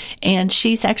 and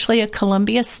she's actually a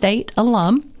Columbia State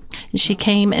alum. She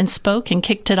came and spoke and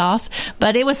kicked it off,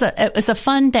 but it was a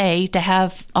fun day to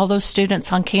have all those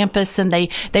students on campus, and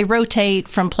they rotate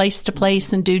from place to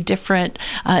place and do different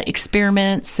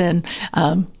experiments and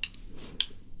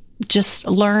just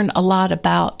learn a lot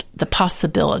about the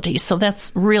possibilities. So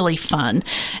that's really fun.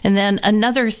 And then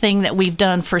another thing that we've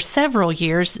done for several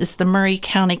years is the Murray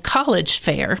County College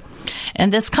Fair.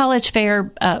 And this college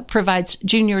fair provides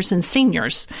juniors and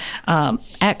seniors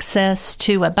access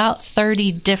to about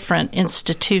 30 different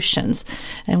institutions.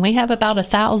 And we have about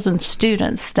 1,000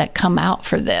 students that come out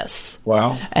for this.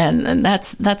 Wow. And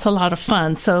that's a lot of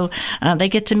fun. So they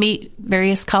get to meet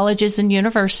various colleges and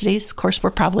universities. Of course, we're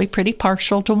probably pretty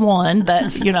partial to one,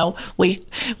 but,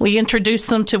 we introduce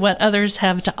them to what others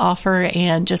have to offer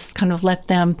and just kind of let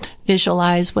them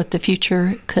visualize what the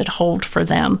future could hold for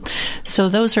them. So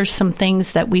those are some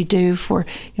things that we do for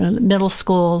middle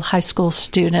school, high school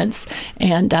students,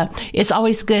 and it's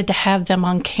always good to have them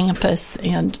on campus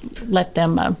and let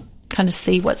them kind of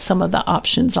see what some of the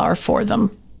options are for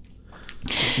them.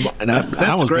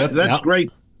 That's great. That's great.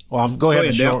 Well, go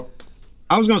ahead, Dale.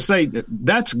 I was going to say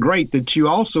that's great that you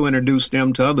also introduce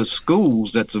them to other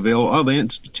schools that's available, other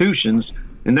institutions,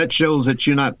 and that shows that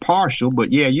you're not partial,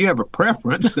 but you have a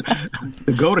preference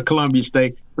to go to Columbia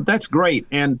State. But that's great,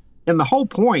 and the whole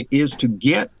point is to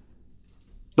get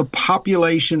the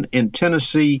population in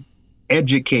Tennessee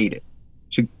educated,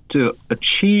 to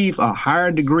achieve a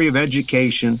higher degree of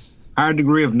education, higher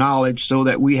degree of knowledge, so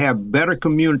that we have better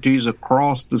communities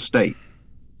across the state.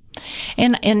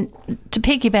 And to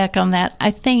piggyback on that,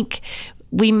 I think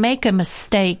we make a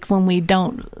mistake when we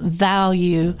don't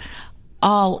value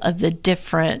all of the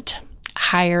different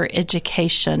higher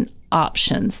education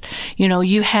options.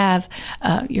 You have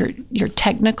your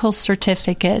technical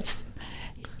certificates.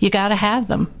 You got to have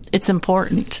them. It's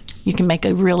important. You can make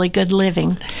a really good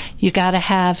living. You got to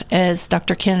have, as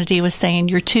Dr. Kennedy was saying,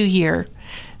 your 2-year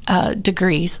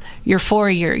degrees, your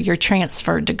 4-year, your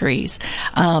transfer degrees.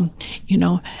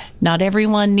 Not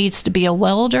everyone needs to be a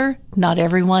welder. Not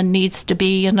everyone needs to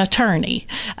be an attorney.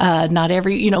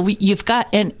 You've got,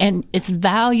 and it's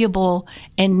valuable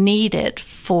and needed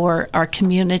for our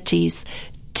communities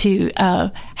to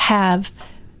have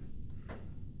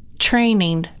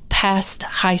training past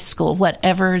high school,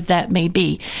 whatever that may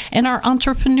be. And our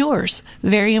entrepreneurs,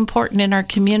 very important in our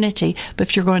community. But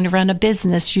if you're going to run a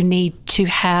business, you need to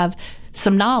have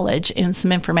some knowledge and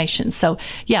some information. So,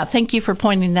 thank you for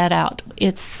pointing that out.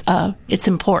 It's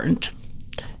important.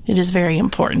 It is very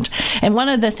important. And one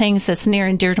of the things that's near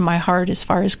and dear to my heart as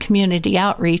far as community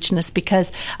outreach, and it's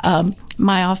because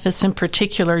my office in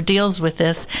particular deals with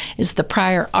this, is the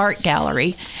Pryor Art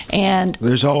Gallery. And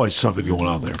there's always something going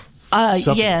on there.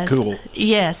 Something cool.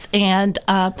 Yes. And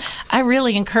I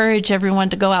really encourage everyone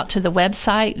to go out to the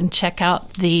website and check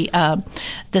out the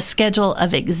schedule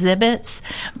of exhibits.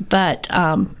 But,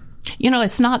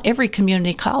 it's not every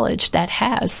community college that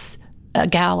has a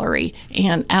gallery,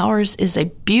 and ours is a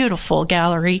beautiful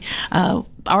gallery.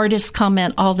 Artists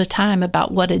comment all the time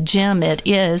about what a gem it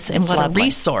is and what lovely. A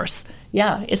resource.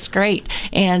 Yeah, it's great.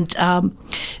 And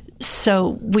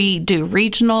So we do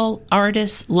regional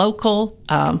artists, local,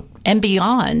 and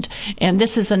beyond. And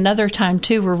this is another time,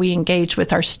 too, where we engage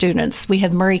with our students. We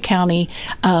have Murray County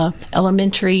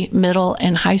elementary, middle,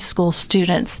 and high school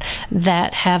students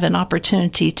that have an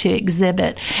opportunity to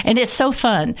exhibit. And it's so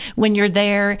fun when you're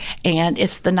there, and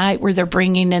it's the night where they're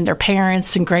bringing in their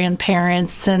parents and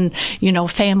grandparents and,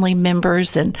 family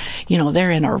members, and, they're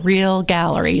in a real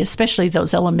gallery, especially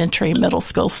those elementary and middle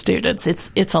school students.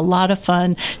 It's a lot of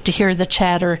fun to hear the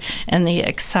chatter and the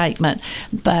excitement.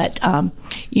 But,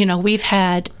 we've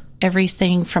had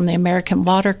everything from the American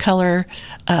Watercolor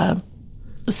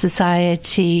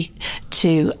Society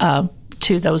to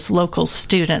those local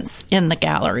students in the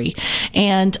gallery.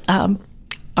 And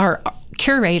our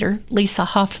curator, Lisa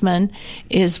Hoffman,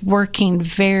 is working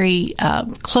very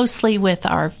closely with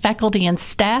our faculty and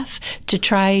staff to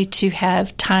try to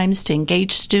have times to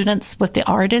engage students with the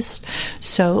artist.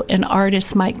 So an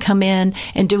artist might come in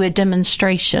and do a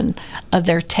demonstration of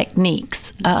their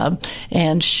techniques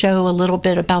and show a little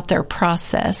bit about their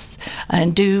process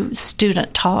and do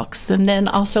student talks. And then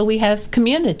also we have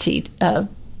community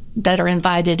that are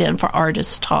invited in for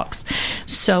artist talks.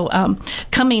 So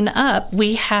coming up,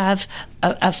 we have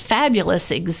a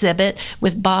fabulous exhibit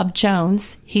with Bob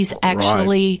Jones. He's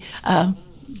actually a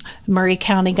Murray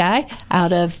County guy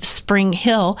out of Spring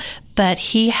Hill, but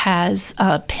he has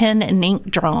pen and ink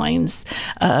drawings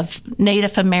of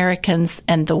Native Americans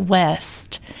and the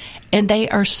West. And they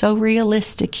are so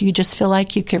realistic. You just feel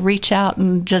like you could reach out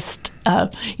and just,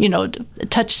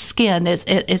 touch skin.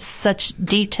 It's such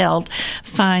detailed,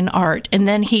 fine art. And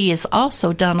then he has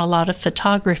also done a lot of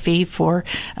photography for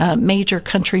major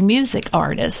country music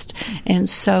artists. And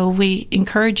so we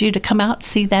encourage you to come out and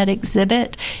see that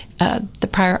exhibit. The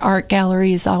Pryor Art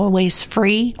Gallery is always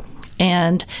free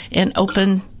and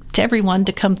open to everyone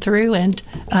to come through and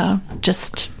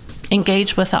just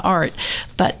engage with the art.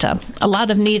 But a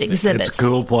lot of neat exhibits. It's a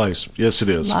cool place. Yes, it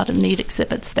is. A lot of neat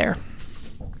exhibits there.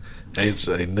 It's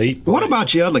a neat place. What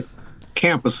about your other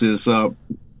campuses,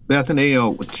 Bethany?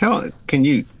 Can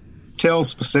you tell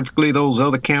specifically those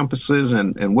other campuses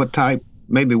and what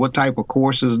type of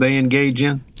courses they engage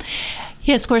in?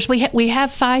 Yes, of course. We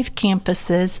have 5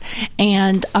 campuses,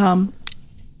 and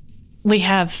we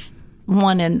have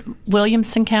one in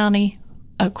Williamson County,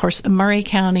 of course, Murray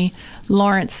County,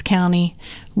 Lawrence County,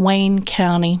 Wayne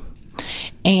County,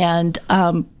 and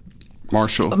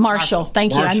Marshall.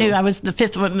 Thank you. I knew I was the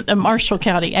 5th one. Marshall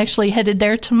County. Actually headed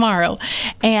there tomorrow.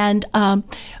 And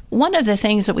one of the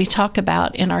things that we talk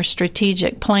about in our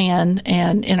strategic plan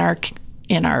and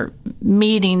in our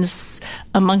meetings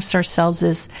amongst ourselves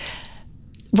is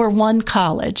we're one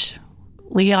college.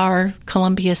 We are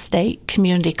Columbia State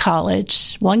Community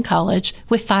College, one college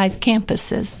with 5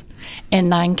 campuses in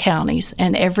 9 counties,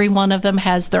 and every one of them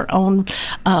has their own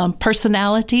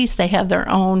personalities. They have their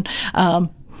own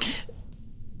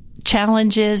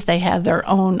challenges. They have their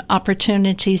own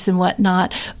opportunities and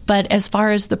whatnot. But as far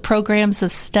as the programs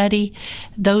of study,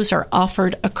 those are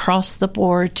offered across the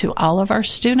board to all of our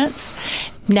students.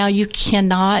 Now, you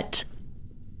cannot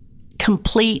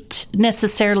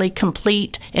necessarily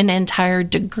complete an entire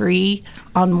degree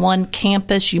on one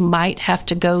campus. You might have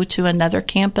to go to another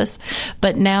campus.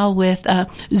 But now with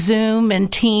Zoom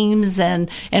and Teams, and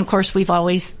of course we've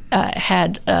always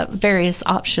had various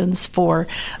options for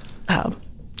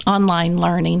online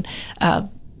learning,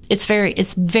 it's very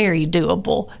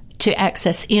doable to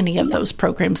access any of those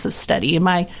programs of study. Am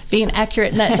I being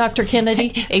accurate in that, Dr.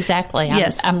 Kennedy? Exactly.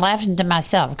 Yes. I'm laughing to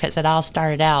myself because it all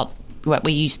started out what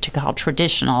we used to call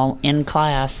traditional in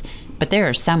class, but there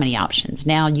are so many options.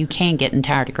 Now you can get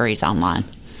entire degrees online.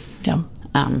 Yeah.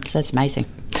 So that's amazing.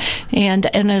 And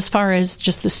as far as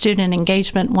just the student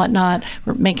engagement and whatnot,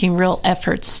 we're making real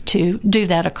efforts to do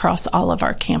that across all of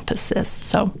our campuses.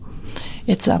 So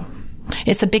it's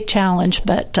a big challenge,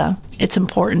 but it's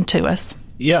important to us.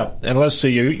 Yeah, and let's see,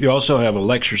 you also have a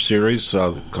lecture series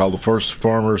called the First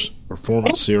Farmers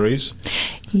Performance Series.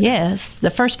 Yes, the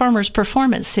First Farmers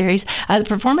Performance Series. The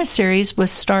Performance Series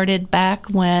was started back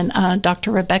when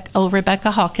Dr. Rebecca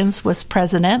Hawkins was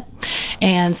president,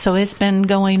 and so it's been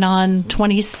going on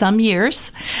 20-some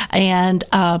years, and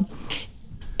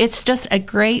it's just a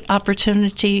great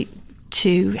opportunity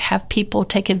to have people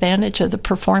take advantage of the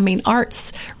performing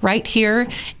arts right here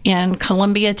in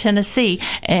Columbia, Tennessee.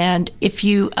 And if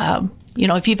you've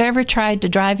ever tried to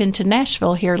drive into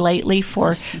Nashville here lately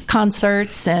for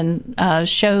concerts and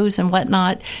shows and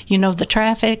whatnot, the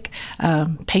traffic,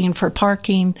 paying for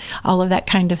parking, all of that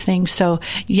kind of thing. So,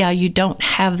 yeah, you don't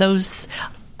have those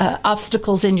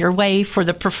obstacles in your way for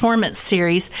the performance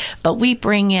series, but we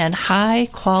bring in high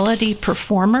quality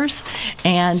performers.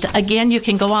 And again, you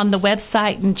can go on the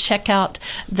website and check out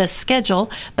the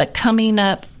schedule. But coming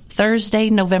up Thursday,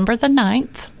 November the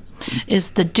 9th,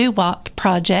 is the Doo-Wop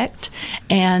Project,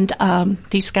 and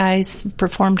these guys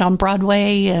performed on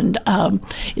Broadway, and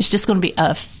it's just going to be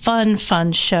a fun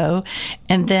show.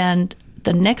 And then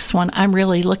the next one I'm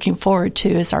really looking forward to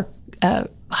is our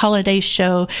holiday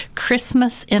show,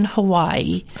 Christmas in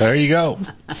Hawaii. There you go.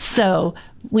 So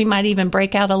we might even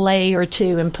break out a lay or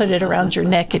two and put it around your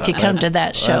neck if you come to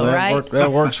that show, right?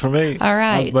 That works for me. All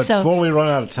right. But before we run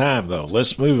out of time, though,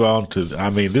 let's move on to. I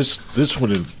mean, this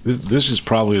is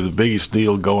probably the biggest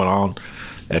deal going on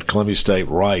at Columbia State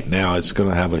right now. It's going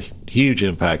to have a huge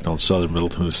impact on Southern Middle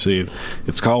Tennessee.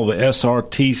 It's called the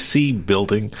SRTC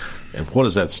building. And what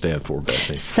does that stand for,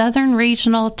 Bethany? Southern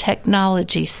Regional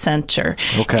Technology Center.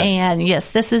 Okay. And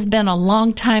yes, this has been a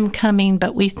long time coming,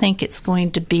 but we think it's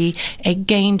going to be a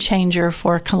game changer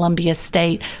for Columbia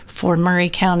State, for Murray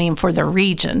County, and for the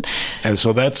region. And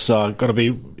so that's going to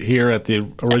be here at the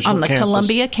original on the campus.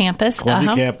 Columbia campus.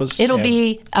 Campus. It'll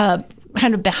be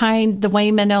kind of behind the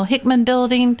Wayman L. Hickman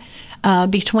building,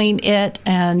 between it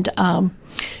and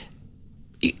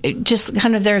just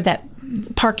kind of there, that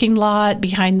parking lot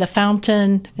behind the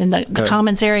fountain in the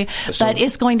commons area. But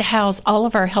it's going to house all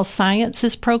of our health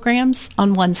sciences programs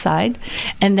on one side,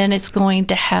 and then it's going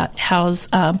to house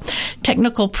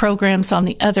technical programs on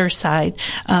the other side,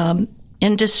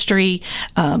 industry,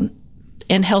 and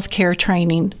healthcare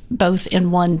training, both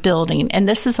in one building. And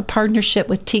this is a partnership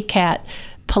with TCAT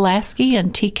Pulaski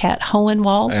and TCAT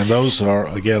Hohenwald. And those are,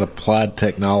 again, applied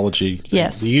technology.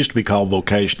 Yes. They used to be called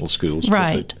vocational schools.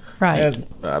 Right. And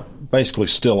basically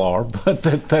still are, but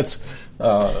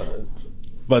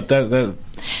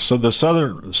so the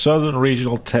Southern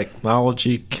Regional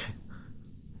Technology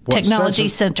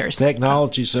Centers.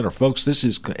 Technology Center. Folks, this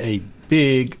is a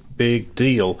big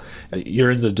deal.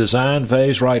 You're in the design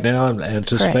phase right now and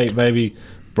anticipate maybe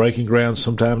breaking ground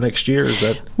sometime next year. Is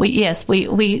that?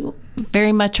 We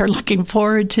very much are looking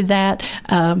forward to that.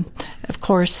 Of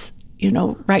course,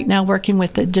 right now working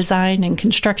with the design and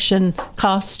construction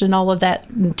cost and all of that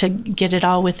to get it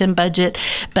all within budget.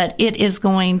 But it is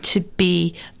going to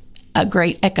be a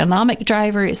great economic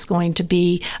driver. It's going to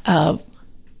be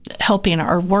helping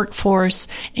our workforce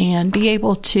and be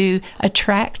able to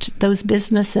attract those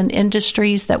business and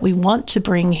industries that we want to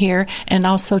bring here, and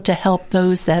also to help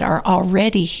those that are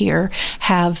already here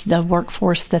have the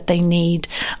workforce that they need.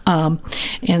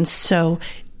 And so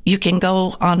you can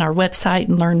go on our website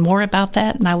and learn more about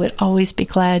that, and I would always be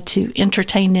glad to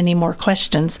entertain any more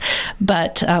questions.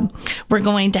 But we're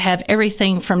going to have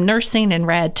everything from nursing and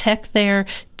rad tech there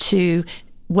to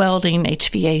welding,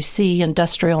 HVAC,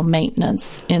 industrial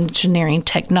maintenance, engineering,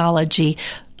 technology,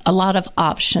 a lot of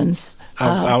options.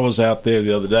 I was out there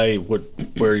the other day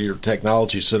where your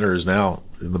technology center is now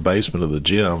in the basement of the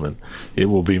gym, and it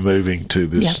will be moving to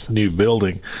this new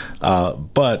building.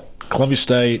 But Columbia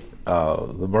State,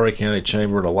 the Murray County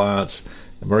Chamber and Alliance,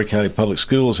 and Murray County Public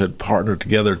Schools had partnered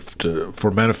together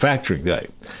for Manufacturing Day.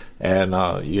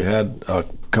 And you had a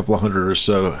couple of hundred or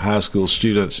so high school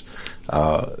students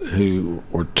who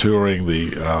were touring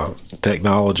the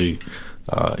technology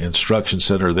instruction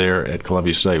center there at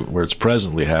Columbia State, where it's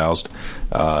presently housed.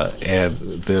 And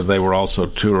then they were also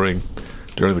touring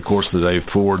during the course of the day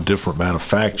 4 different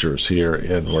manufacturers here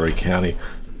in Murray County,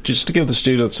 just to give the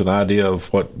students an idea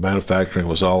of what manufacturing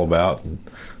was all about and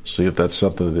see if that's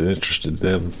something that interested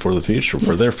them for the future,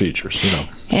 for their futures,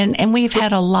 And we've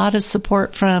had a lot of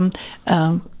support from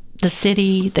the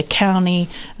city, the county,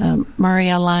 Murray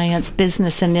Alliance,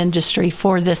 business and industry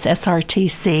for this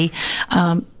SRTC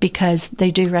because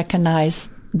they do recognize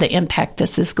the impact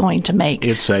this is going to make.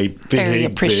 It's a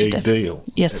big deal.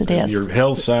 Yes, it is. Your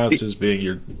health sciences being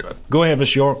your... Go ahead,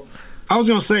 Ms. York. I was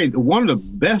going to say, one of the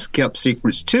best kept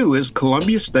secrets, too, is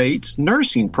Columbia State's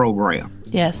nursing program.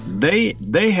 Yes.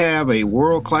 They have a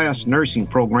world-class nursing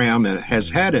program and has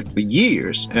had it for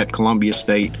years at Columbia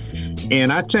State.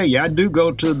 And I tell you, I do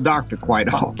go to the doctor quite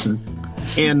often,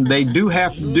 and they do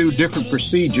have to do different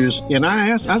procedures. And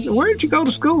I said, where did you go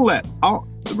to school at?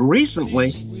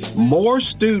 Recently, more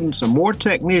students and more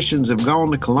technicians have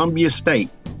gone to Columbia State.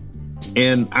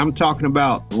 And I'm talking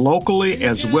about locally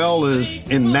as well as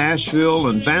in Nashville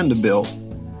and Vanderbilt.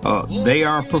 They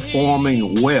are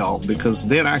performing well because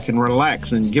then I can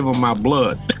relax and give them my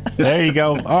blood. There you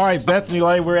go. All right, Bethany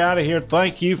Lay, we're out of here.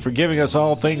 Thank you for giving us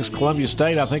all things Columbia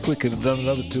State. I think we could have done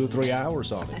another 2 or 3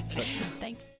 hours on it.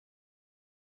 Thanks.